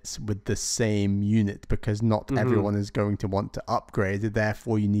units with the same unit, because not everyone is going to want to upgrade.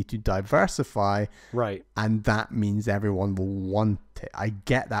 Therefore, you need to diversify. Right. And that means everyone will want it. I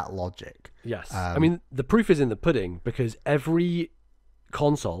get that logic. Yes. I mean, the proof is in the pudding, because every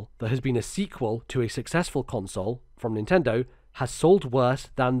console that has been a sequel to a successful console from Nintendo has sold worse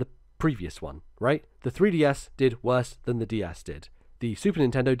than the previous one, right? The 3DS did worse than the DS did. The Super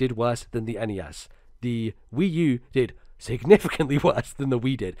Nintendo did worse than the NES. The Wii U did significantly worse than the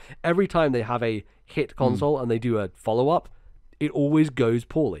Wii did. Every time they have a hit console and they do a follow-up, it always goes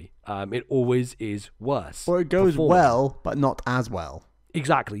poorly. It always is worse. Or it goes well, but not as well.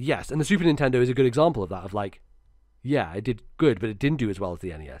 Exactly, yes. And the Super Nintendo is a good example of that, of like, yeah, it did good, but it didn't do as well as the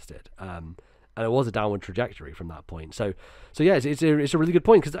NES did. And it was a downward trajectory from that point. So yeah, it's a really good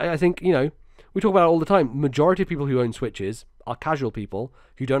point, because I think, you know, we talk about it all the time. Majority of people who own Switches are casual people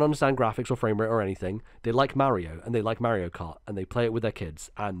who don't understand graphics or frame rate or anything. They like Mario and they like Mario Kart and they play it with their kids.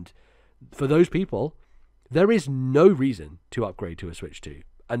 And for those people, there is no reason to upgrade to a Switch 2.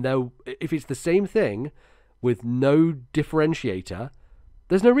 And if it's the same thing with no differentiator,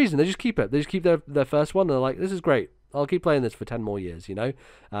 there's no reason. They just keep it. They just keep their first one and they're like, this is great. I'll keep playing this for 10 more years, you know?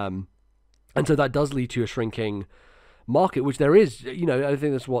 And so that does lead to a shrinking market, which there is, you know, I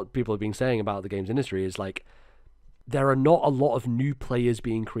think that's what people have been saying about the games industry, is like, there are not a lot of new players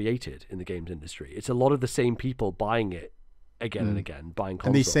being created in the games industry. It's a lot of the same people buying it again and again, buying consoles.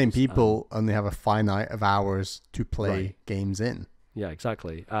 And these same people only have a finite of hours to play games in. Yeah,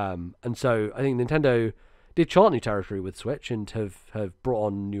 exactly. And so I think Nintendo did chart new territory with Switch and have brought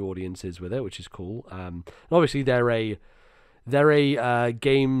on new audiences with it, which is cool. And obviously they're a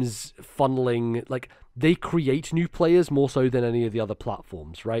games funneling, like, they create new players more so than any of the other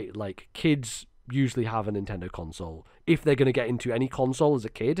platforms, right? Like, kids usually have a Nintendo console. If they're going to get into any console as a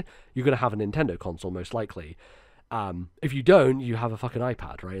kid, you're going to have a Nintendo console most likely. If you don't, you have a fucking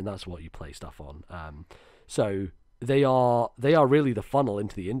iPad, right? And that's what you play stuff on. So they are really the funnel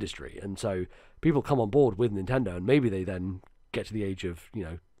into the industry. And so people come on board with Nintendo, and maybe they then get to the age of, you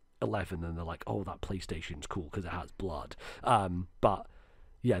know, 11 and they're like, oh, that PlayStation's cool because it has blood. But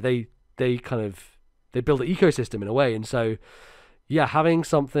yeah, they build an ecosystem in a way. And so, yeah, having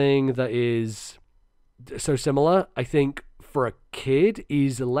something that is so similar, I think for a kid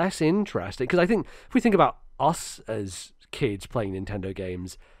is less interesting. Because I think if we think about us as kids playing Nintendo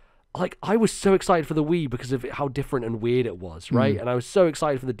games, like, I was so excited for the Wii because of how different and weird it was, right? And I was so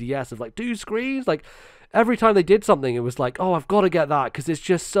excited for the DS of like 2 screens. Like, every time they did something, it was like, oh, I've got to get that because it's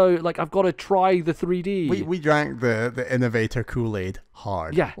just so, like, I've got to try the 3D. We drank the innovator Kool-Aid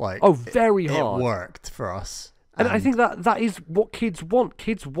hard. Yeah. Like, very hard. It worked for us. And I think that is what kids want.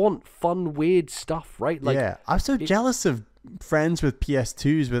 Kids want fun, weird stuff, right? Like, yeah. I'm so jealous of friends with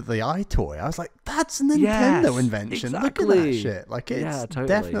PS2s with the iToy. I was like, that's a Nintendo invention. Exactly. Look at that shit. Like, it's totally.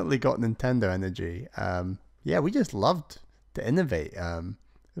 definitely got Nintendo energy. Yeah, we just loved to innovate. It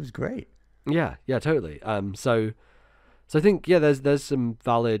was great. Yeah, totally. So I think, yeah, there's some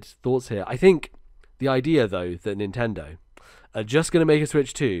valid thoughts here. I think the idea, though, that Nintendo are just going to make a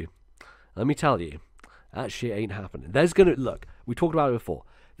Switch 2, let me tell you, that shit ain't happening. Look, we talked about it before.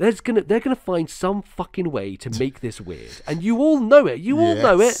 They're gonna find some fucking way to make this weird, and you all know it. You all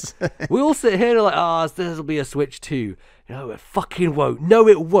know it. We all sit here and are like, this will be a Switch 2. No, it fucking won't. No,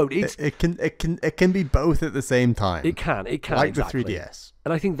 it won't. It can be both at the same time. It can. Like exactly. the 3DS.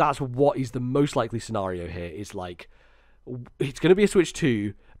 And I think that's what is the most likely scenario here. Is like, it's gonna be a Switch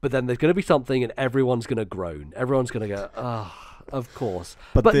 2, but then there's gonna be something, and everyone's gonna groan. Everyone's gonna go, of course.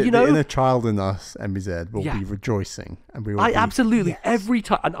 But the, you know, the inner child in us, MBZ, will be rejoicing, and we will. Absolutely every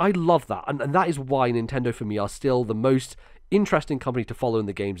time, and I love that, and that is why Nintendo for me are still the most interesting company to follow in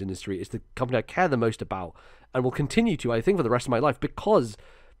the games industry. It's the company I care the most about, and will continue to, I think, for the rest of my life, because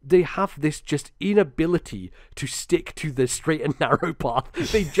they have this just inability to stick to the straight and narrow path.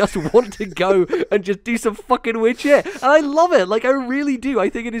 They just want to go and just do some fucking weird shit. And I love it. Like, I really do. I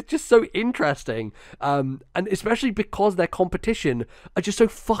think it is just so interesting. And especially because their competition are just so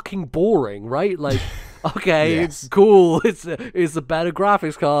fucking boring, right? Like, okay, it's cool. It's a better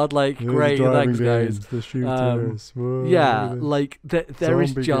graphics card. Like, great. Thanks, guys. The shooters. Yeah, like, there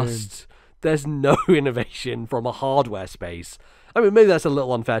is just... There's no innovation from a hardware space. I mean, maybe that's a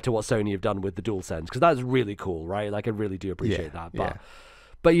little unfair to what Sony have done with the DualSense, because that's really cool, right? Like, I really do appreciate that.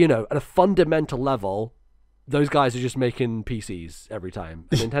 But you know, at a fundamental level, those guys are just making PCs every time.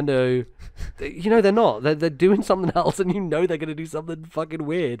 And Nintendo, they're not. They're doing something else, and they're going to do something fucking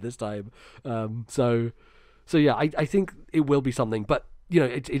weird this time. So yeah, I think it will be something. But,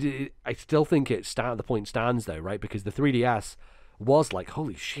 I still think the point stands, though, right? Because the 3DS was like,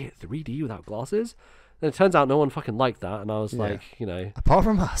 holy shit, 3D without glasses? And it turns out no one fucking liked that. And I was like, Apart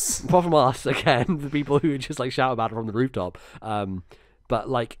from us. Apart from us, again, the people who just, like, shout about it from the rooftop. But,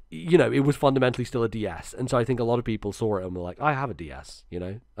 like, it was fundamentally still a DS. And so I think a lot of people saw it and were like, I have a DS,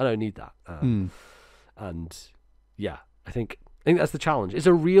 I don't need that. And, yeah, I think that's the challenge. It's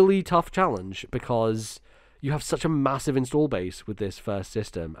a really tough challenge because you have such a massive install base with this first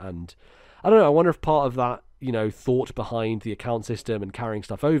system. And I don't know, I wonder if part of that, thought behind the account system and carrying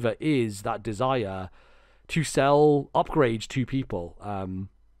stuff over is that desire to sell upgrades to people.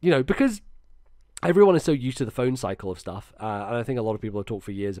 Because everyone is so used to the phone cycle of stuff, and I think a lot of people have talked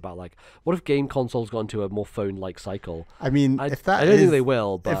for years about, like, what if game consoles got into a more phone-like cycle? I mean, I don't think they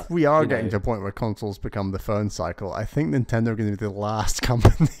will, but if we are getting to a point where consoles become the phone cycle, I think Nintendo are going to be the last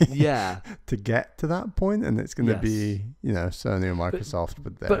company to get to that point, and it's going to be, Sony or Microsoft.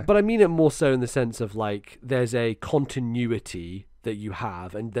 But I mean it more so in the sense of, like, there's a continuity that you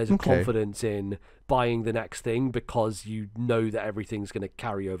have, and there's a confidence in buying the next thing because you know that everything's going to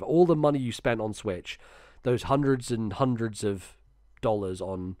carry over. All the money you spent on Switch, those hundreds and hundreds of dollars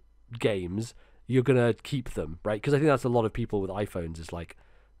on games, you're going to keep them, right? Because I think that's a lot of people with iPhones is like,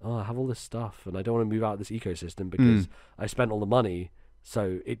 oh, I have all this stuff and I don't want to move out of this ecosystem because I spent all the money.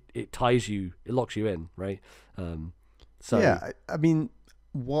 So it ties you, it locks you in, right? Yeah, I mean,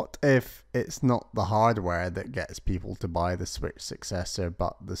 what if it's not the hardware that gets people to buy the Switch successor,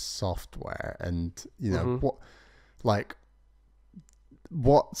 but the software? And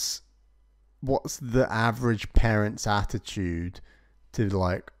what's the average parent's attitude to,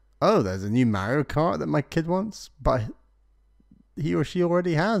 like, oh, there's a new Mario Kart that my kid wants, but he or she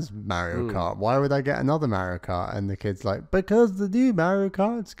already has Mario Kart. Why would I get another Mario Kart? And the kid's like, because the new Mario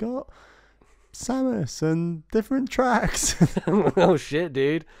Kart's got Samus and different tracks. Oh shit,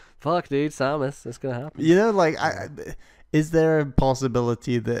 dude! Fuck, dude, Samus. That's gonna happen. Is there a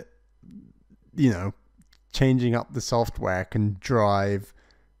possibility that changing up the software can drive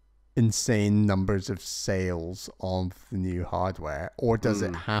insane numbers of sales of the new hardware, or does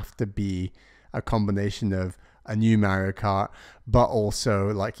it have to be a combination of a new Mario Kart, but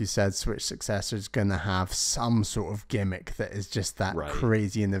also, like you said, Switch successor is going to have some sort of gimmick that is just that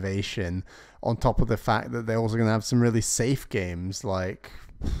crazy innovation, on top of the fact that they're also going to have some really safe games, like,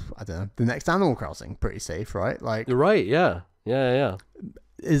 I don't know, the next Animal Crossing, pretty safe, right? Like, you're right, yeah.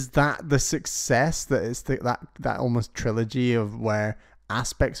 Is that the success that it's that almost trilogy of where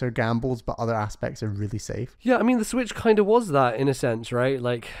aspects are gambles but other aspects are really safe? Yeah, I mean, the Switch kind of was that in a sense, right?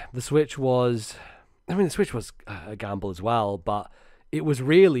 Like, the Switch was a gamble as well, but it was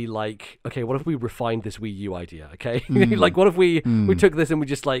really like, okay, what if we refined this Wii U idea, okay? Like, what if we took this and we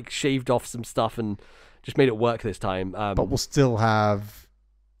just, like, shaved off some stuff and just made it work this time? But we'll still have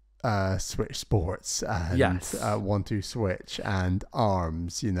Switch Sports and 1-2 Switch and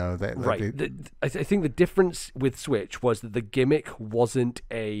ARMS, I think the difference with Switch was that the gimmick wasn't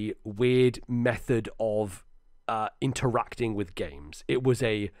a weird method of interacting with games. It was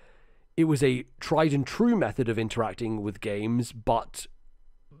a tried and true method of interacting with games, but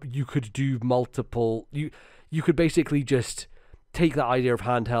you could do multiple. You could basically just take that idea of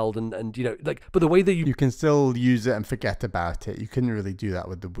handheld and but the way that you can still use it and forget about it. You couldn't really do that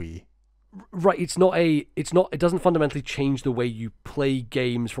with the Wii. Right, it doesn't fundamentally change the way you play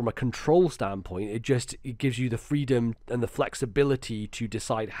games from a control standpoint. It gives you the freedom and the flexibility to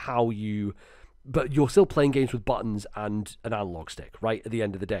decide how you, but you're still playing games with buttons and an analog stick, right? At the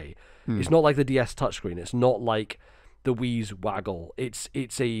end of the day, it's not like the DS touchscreen. It's not like the Wii's waggle. It's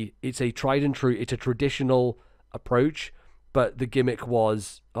a tried and true. It's a traditional approach, but the gimmick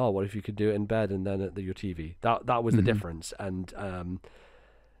was, oh, what if you could do it in bed and then at your TV? That was the difference, and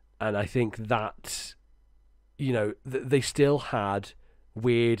I think that they still had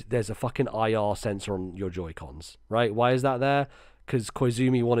weird. There's a fucking IR sensor on your Joy-Cons, right? Why is that there? Because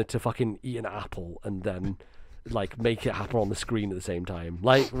Koizumi wanted to fucking eat an apple and then, like, make it happen on the screen at the same time.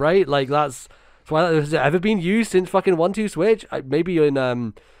 Like, right? Like, that's why that has ever been used since fucking 1-2 Switch. Maybe in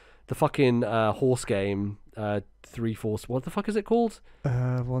the fucking horse game, 3-4. What the fuck is it called?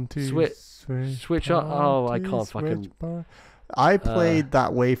 1-2 Switch up. Oh, I can't fucking. I played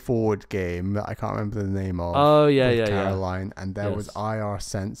that Way Forward game that I can't remember the name of. Oh yeah, Caroline, and there was IR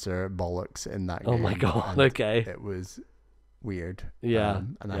sensor bollocks in that game. Oh my god! Okay, it was weird. Yeah,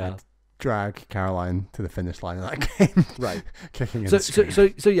 and I had drag Caroline to the finish line of that game. Right. Kicking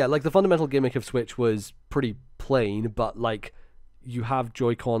So yeah, like the fundamental gimmick of Switch was pretty plain, but like you have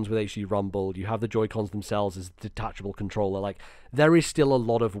Joy-Cons with HD Rumble, you have the Joy-Cons themselves as detachable controller. Like there is still a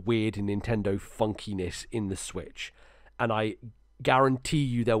lot of weird Nintendo funkiness in the Switch, and I guarantee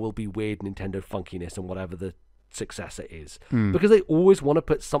you there will be weird Nintendo funkiness in whatever the successor is, because they always want to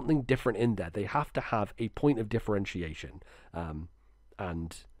put something different in there. They have to have a point of differentiation,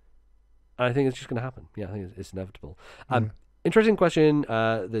 and I think it's just going to happen. Yeah, I think it's inevitable. Interesting question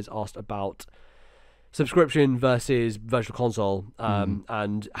that's asked about subscription versus virtual console,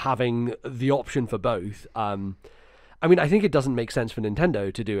 and having the option for both. I mean, I think it doesn't make sense for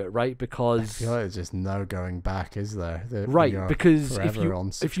Nintendo to do it, right? Because I feel like there's just no going back, is there? Right, because if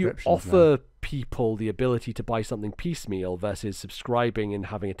you offer now. people the ability to buy something piecemeal versus subscribing and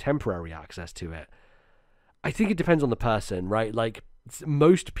having a temporary access to it, I think it depends on the person, right? Like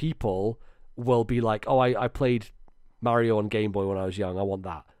most people will be like, oh, I played Mario on Game Boy when I was young, I want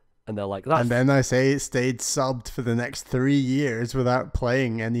that. And they're like, that's... And then I say it stayed subbed for the next 3 years without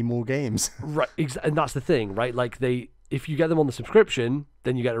playing any more games. Right, and that's the thing, right? Like if you get them on the subscription,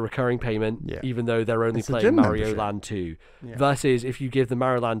 then you get a recurring payment, even though they're only playing Mario Land 2. Yeah. Versus if you give them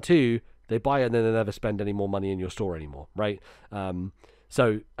Mario Land 2, they buy it and then they never spend any more money in your store anymore, right?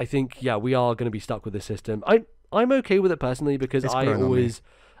 So I think, we are going to be stuck with this system. I'm okay with it personally because I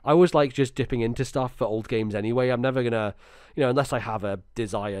always like just dipping into stuff for old games anyway. I'm never going to, unless I have a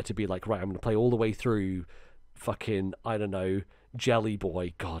desire to be like, right, I'm going to play all the way through fucking, I don't know, Jelly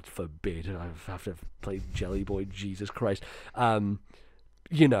Boy. God forbid I have to play Jelly Boy. Jesus Christ. I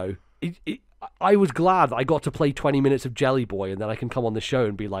was glad I got to play 20 minutes of Jelly Boy, and then I can come on the show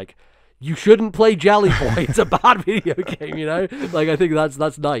and be like, you shouldn't play Jelly Boy. It's a bad video game, Like, I think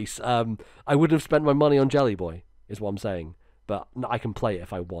that's nice. I wouldn't have spent my money on Jelly Boy, is what I'm saying. But I can play it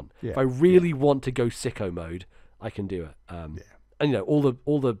if I want. Yeah, if I really want to go sicko mode, I can do it. And all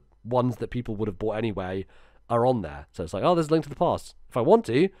the ones that people would have bought anyway are on there. So it's like, oh, there's a Link to the Past. If I want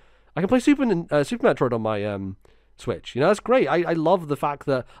to, I can play Super Metroid on my Switch. That's great. I love the fact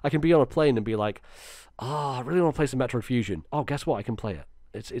that I can be on a plane and be like, I really want to play some Metroid Fusion. Oh, guess what? I can play it.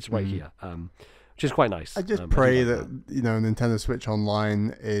 It's right here, which is quite nice. I just pray that Nintendo Switch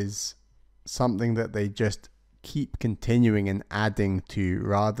Online is something that they just keep continuing and adding to,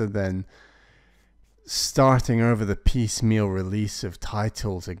 rather than starting over the piecemeal release of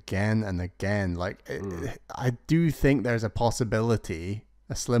titles again and again. Like I do think there's a possibility,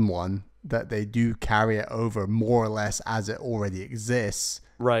 a slim one, that they do carry it over more or less as it already exists,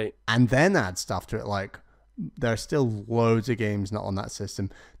 right, and then add stuff to it. Like there's still loads of games not on that system.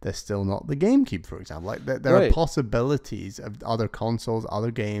 There's still not the GameCube, for example. Like there are possibilities of other consoles,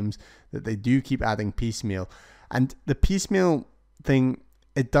 other games that they do keep adding piecemeal. And the piecemeal thing,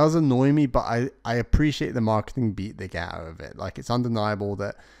 it does annoy me, but I appreciate the marketing beat they get out of it. Like, it's undeniable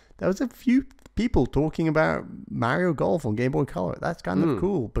that there was a few people talking about Mario Golf on Game Boy Color. That's kind of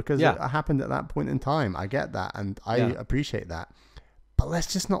cool because it happened at that point in time. I get that, and I appreciate that. But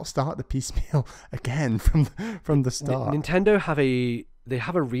let's just not start the piecemeal again from the start. Nintendo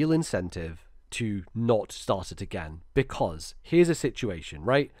have a real incentive to not start it again, because here's a situation,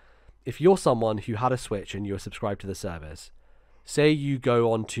 right? If you're someone who had a Switch and you're subscribed to the service, say you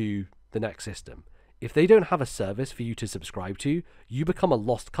go onto the next system. If they don't have a service for you to subscribe to, you become a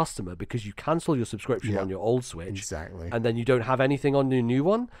lost customer because you cancel your subscription on your old Switch. Exactly. And then you don't have anything on your new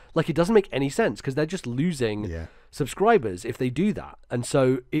one. Like, it doesn't make any sense because they're just losing subscribers if they do that. And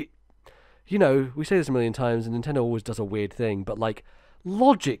so we say this a million times and Nintendo always does a weird thing, but like,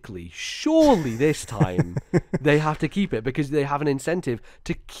 logically, surely this time they have to keep it because they have an incentive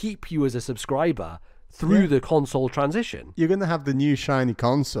to keep you as a subscriber through the console transition. You're going to have the new shiny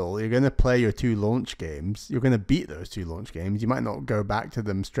console. You're going to play your 2 launch games. You're going to beat those 2 launch games. You might not go back to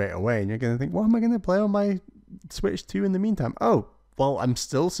them straight away, and you're going to think, what am I going to play on my Switch 2 in the meantime? Oh, well, I'm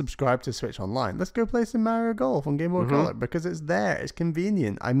still subscribed to Switch Online. Let's go play some Mario Golf on Game Boy Color because it's there. It's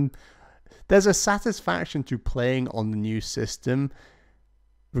convenient. There's a satisfaction to playing on the new system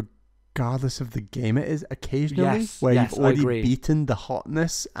regardless of the game it is occasionally, where you've already beaten the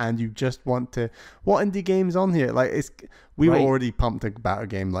hotness and you just want to... What indie game's on here? Like, we were already pumped about a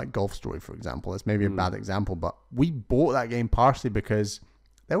game like Golf Story, for example. It's maybe a bad example, but we bought that game partially because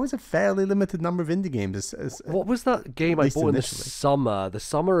there was a fairly limited number of indie games. What was that game I bought initially? The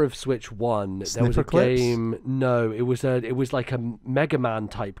summer of Switch 1? There was a game... No, it was like a Mega Man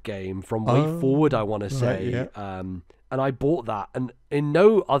type game from Way Forward, I want to say. And I bought that, and in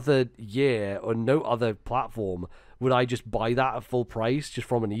no other year or no other platform would I just buy that at full price just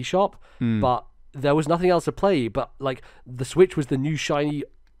from an eShop. But there was nothing else to play. But like, the Switch was the new shiny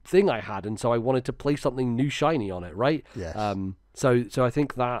thing I had, and so I wanted to play something new shiny on it, right? Yes. So I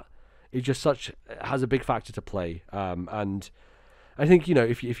think that it just has a big factor to play, and I think, you know,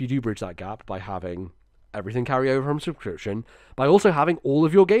 if you do bridge that gap by having everything carry over from subscription, by also having all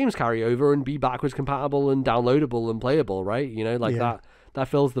of your games carry over and be backwards compatible and downloadable and playable, right? You know, like that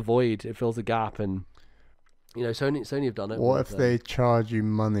fills the void, it fills the gap, and you know, Sony have done it. What if they charge you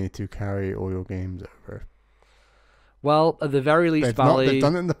money to carry all your games over? Well, at the very least, they've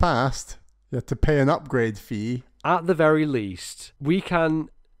done it in the past. You have to pay an upgrade fee. At the very least, we can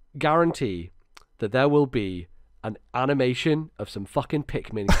guarantee that there will be an animation of some fucking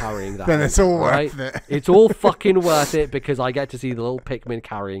Pikmin carrying that. Then it's all worth it. It's all fucking worth it because I get to see the little Pikmin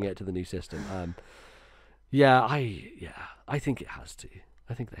carrying it to the new system. I think it has to.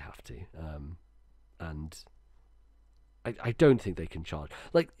 I think they have to. And I don't think they can charge.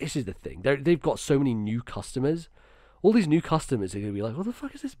 Like, this is the thing. They've got so many new customers. All these new customers are going to be like, what the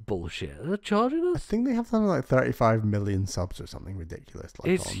fuck is this bullshit? They're charging us? I think they have something like 35 million subs or something ridiculous.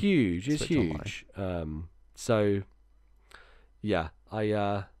 Like it's huge. It's huge. So, yeah,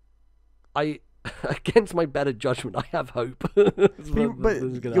 I against my better judgment, I have hope. But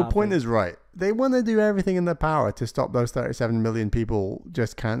your point is right. They want to do everything in their power to stop those 37 million people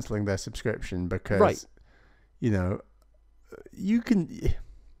just cancelling their subscription because, you know,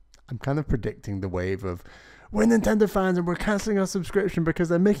 I'm kind of predicting the wave of, we're Nintendo fans and we're cancelling our subscription because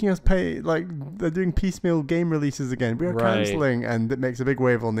they're making us pay, like they're doing piecemeal game releases again. We are cancelling, and it makes a big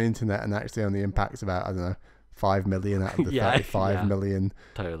wave on the internet and actually only impacts about, I don't know, 5 million out of the 35 million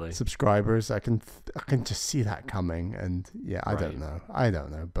subscribers. I can just see that coming, and I don't know,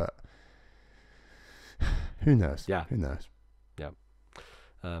 but who knows? Yeah, who knows? Yeah.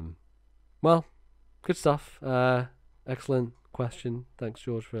 Well, good stuff. Excellent question. Thanks,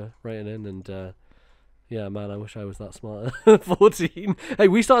 George, for writing in, and yeah, man, I wish I was that smart at 14. Hey,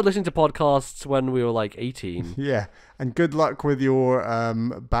 we started listening to podcasts when we were like 18. Yeah, and good luck with your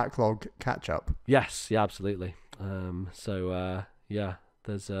backlog catch-up. Yes, yeah, absolutely. Yeah,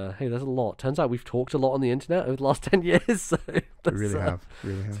 there's a lot. Turns out we've talked a lot on the internet over the last 10 years. So we really have.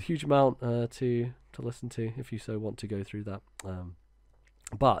 It's a huge amount to listen to if you so want to go through that.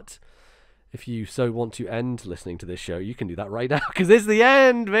 But if you so want to end listening to this show, you can do that right now because it's the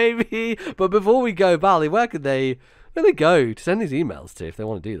end, baby. But before we go, Bally, where can they go to send these emails to if they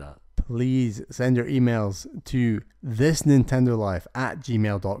want to do that? Please send your emails to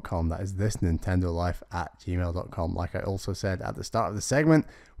ThisNintendoLife@gmail.com. That is ThisNintendoLife@gmail.com. Like I also said at the start of the segment,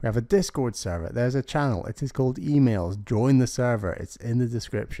 we have a Discord server. There's a channel. It is called Emails. Join the server. It's in the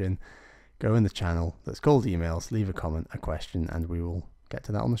description. Go in the channel that's called Emails. Leave a comment, a question, and we will get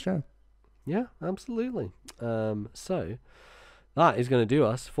to that on the show. Yeah, absolutely. So that is going to do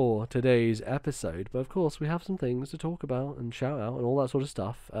us for today's episode. But of course, we have some things to talk about and shout out and all that sort of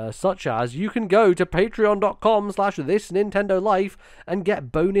stuff. Such as you can go to patreon.com/ThisNintendoLife and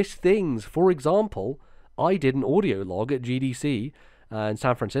get bonus things. For example, I did an audio log at GDC in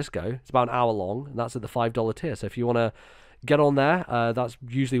San Francisco. It's about an hour long, and that's at the $5 tier. So if you want to get on there, that's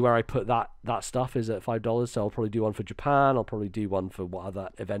usually where I put that stuff is at $5. So I'll probably do one for Japan. I'll probably do one for what other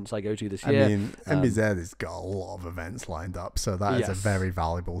events I go to this year. I mean, MBZ has got a lot of events lined up, so that is a very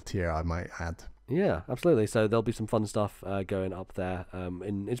valuable tier, I might add. Yeah, absolutely. So there'll be some fun stuff going up there.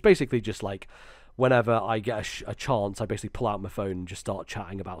 And it's basically just like whenever I get a chance, I basically pull out my phone and just start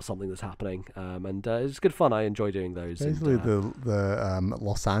chatting about something that's happening. And it's good fun. I enjoy doing those. Basically, the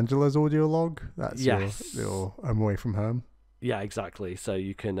Los Angeles audio log. That's your away from home. Yeah, exactly. So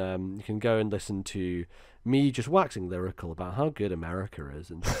you can go and listen to me just waxing lyrical about how good America is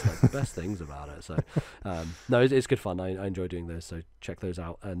and just like the best things about it. So no, it's good fun. I enjoy doing those. So check those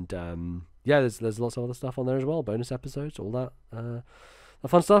out. And there's lots of other stuff on there as well. Bonus episodes, all that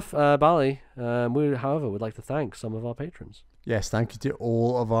fun stuff. Bally, we, however, would like to thank some of our patrons. Yes, thank you to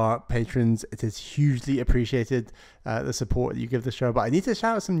all of our patrons. It is hugely appreciated, the support that you give the show. But I need to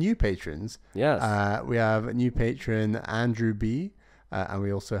shout out some new patrons. Yes. We have a new patron, Andrew B. And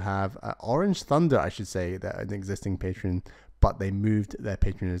we also have Orange Thunder, I should say, that an existing patron, but they moved their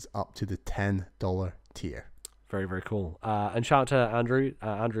patronage up to the $10 tier. Very, very cool. And shout out to Andrew.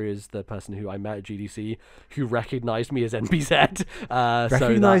 Andrew is the person who I met at GDC who recognized me as NBZ.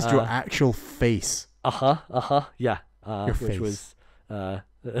 Recognized your actual face. Yeah. Your which face. Was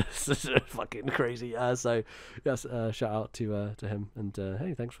fucking crazy. So yes, shout out to him, and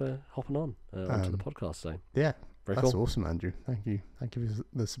hey, thanks for hopping on onto the podcast. So yeah, very that's cool. Awesome, Andrew. Thank you for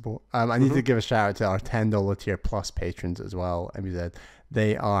the support. I need to give a shout out to our $10 tier plus patrons as well. MBZ.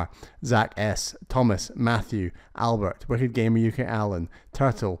 They are Zach S, Thomas, Matthew, Albert, Wicked Gamer UK Allen,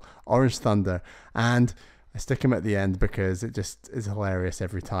 Turtle, Orange Thunder, and I stick him at the end because it just is hilarious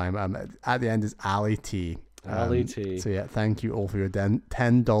every time. At the end is Ali T. Ali T. So yeah, thank you all for your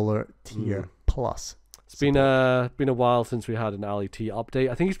 $10 tier plus. It's been a while since we had an Ali T update.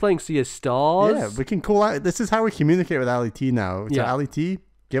 I think he's playing Sea of Stars. Yeah, we can call out. This is how we communicate with Ali T now. So Ali T,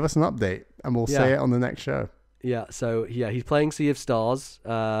 give us an update, and we'll say it on the next show. Yeah, so he's playing Sea of Stars.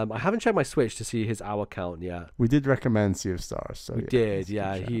 I haven't checked my Switch to see his hour count yet. We did recommend Sea of Stars. So we did,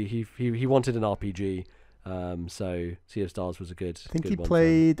 yeah. He wanted an RPG. So Sea of Stars was a good. I think he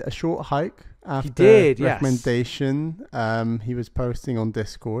played a short hike after he did, recommendation. He was posting on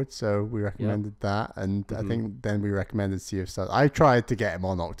Discord, so we recommended that, and I think then we recommended Sea of Stars. I tried to get him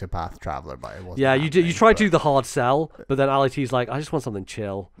on Octopath Traveler, but it wasn't. Yeah, you did. You tried to do the hard sell, but then Ali T's like, I just want something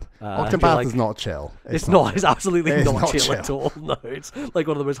chill. Octopath is not chill. It's not. It's absolutely not chill at all. No, it's like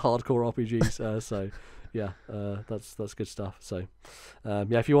one of the most hardcore RPGs. So. Yeah, that's good stuff. So,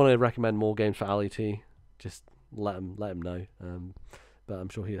 if you want to recommend more games for Ali T, just let him know. But I'm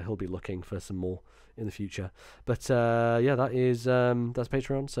sure he'll be looking for some more in the future. But that is that's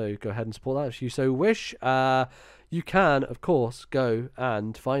Patreon. So go ahead and support that if you so wish. You can, of course, go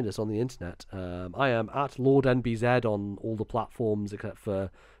and find us on the internet. I am at Lord NBZ on all the platforms except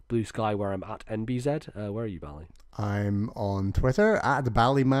for Blue Sky, where I'm at NBZ. Where are you, Bally? I'm on Twitter at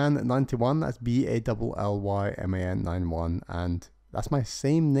Ballyman91. That's BALLYMAN 91, and that's my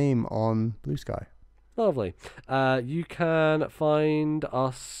same name on Blue Sky. Lovely. You can find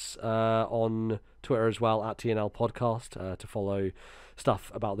us on Twitter as well at TNL Podcast to follow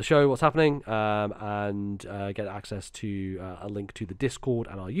stuff about the show, what's happening, and get access to a link to the Discord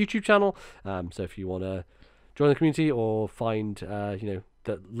and our YouTube channel. So if you want to join the community or find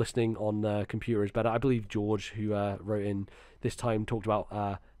that listening on the computer is better. I believe George, who wrote in this time, talked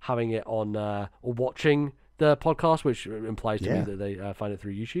about having it on or watching the podcast, which implies to me that they find it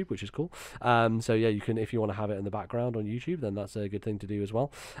through YouTube, which is cool. You can, if you want to have it in the background on YouTube, then that's a good thing to do as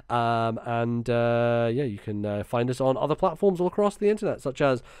well. You can find us on other platforms all across the internet, such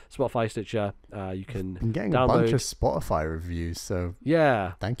as Spotify, Stitcher. You can been getting download a bunch of Spotify reviews, so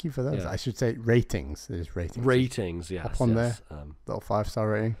thank you for those. I should say ratings. There's ratings. Yes, up on there. Little 5-star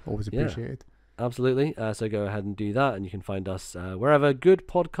rating, always appreciated. Absolutely. So go ahead and do that, and you can find us wherever good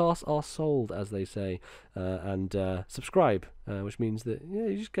podcasts are sold, as they say, and subscribe, which means that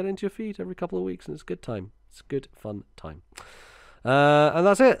you just get into your feed every couple of weeks, and it's a good time. It's a good, fun time. And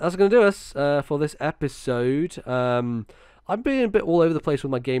that's it. That's going to do us for this episode. I'm being a bit all over the place with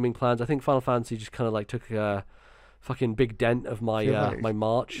my gaming plans. I think Final Fantasy just kind of like took a fucking big dent of my my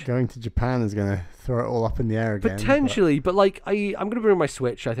March. Going to Japan is going to throw it all up in the air again. Potentially, but like I'm going to bring my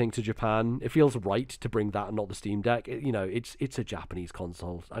Switch, I think, to Japan. It feels right to bring that and not the Steam Deck. It's a Japanese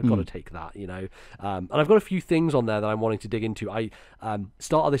console. I've got to take that, and I've got a few things on there that I'm wanting to dig into.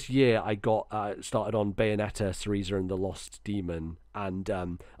 Start of this year, I got started on Bayonetta, Cereza and the Lost Demon. And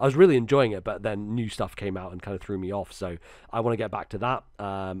I was really enjoying it, but then new stuff came out and kind of threw me off. So I want to get back to that.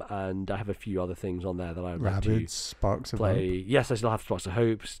 And I have a few other things on there that I would like to Sparks play. Of Hope. Yes, I still have Sparks of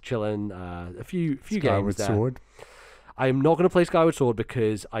Hope, chilling. A few Skyward games there. Sword. I am not going to play Skyward Sword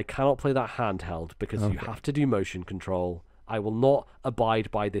because I cannot play that handheld because you have to do motion control. I will not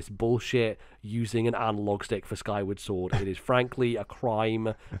abide by this bullshit using an analog stick for Skyward Sword. It is frankly a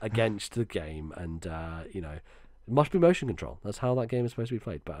crime against the game, and it must be motion control. That's how that game is supposed to be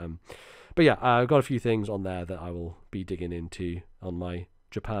played. But I've got a few things on there that I will be digging into on my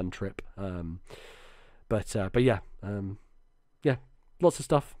Japan trip. Lots of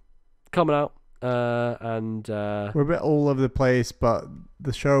stuff coming out. And we're a bit all over the place, but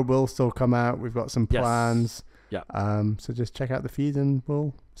the show will still come out. We've got some plans. Yeah. So just check out the feed and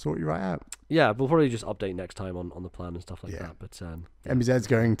we'll sort you right out. Yeah, we'll probably just update next time on the plan and stuff like that. But MBZ's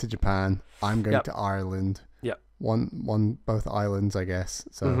going to Japan. I'm going to Ireland. Yeah. Both islands, I guess.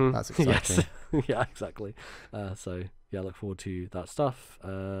 So that's exciting. Yes. Yeah, exactly. Look forward to that stuff.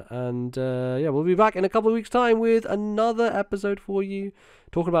 We'll be back in a couple of weeks' time with another episode for you,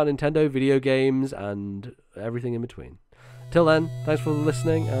 talking about Nintendo video games and everything in between. Till then, thanks for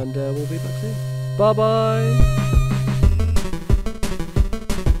listening, and we'll be back soon. Bye-bye.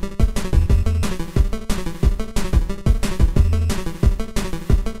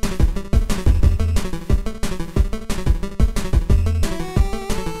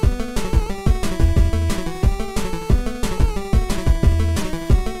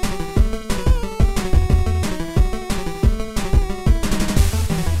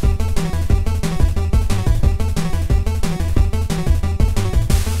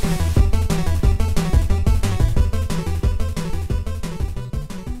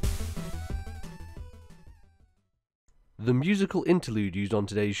 The musical interlude used on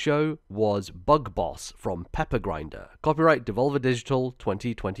today's show was Bugboss from Pepper Grinder. Copyright Devolver Digital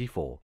 2024.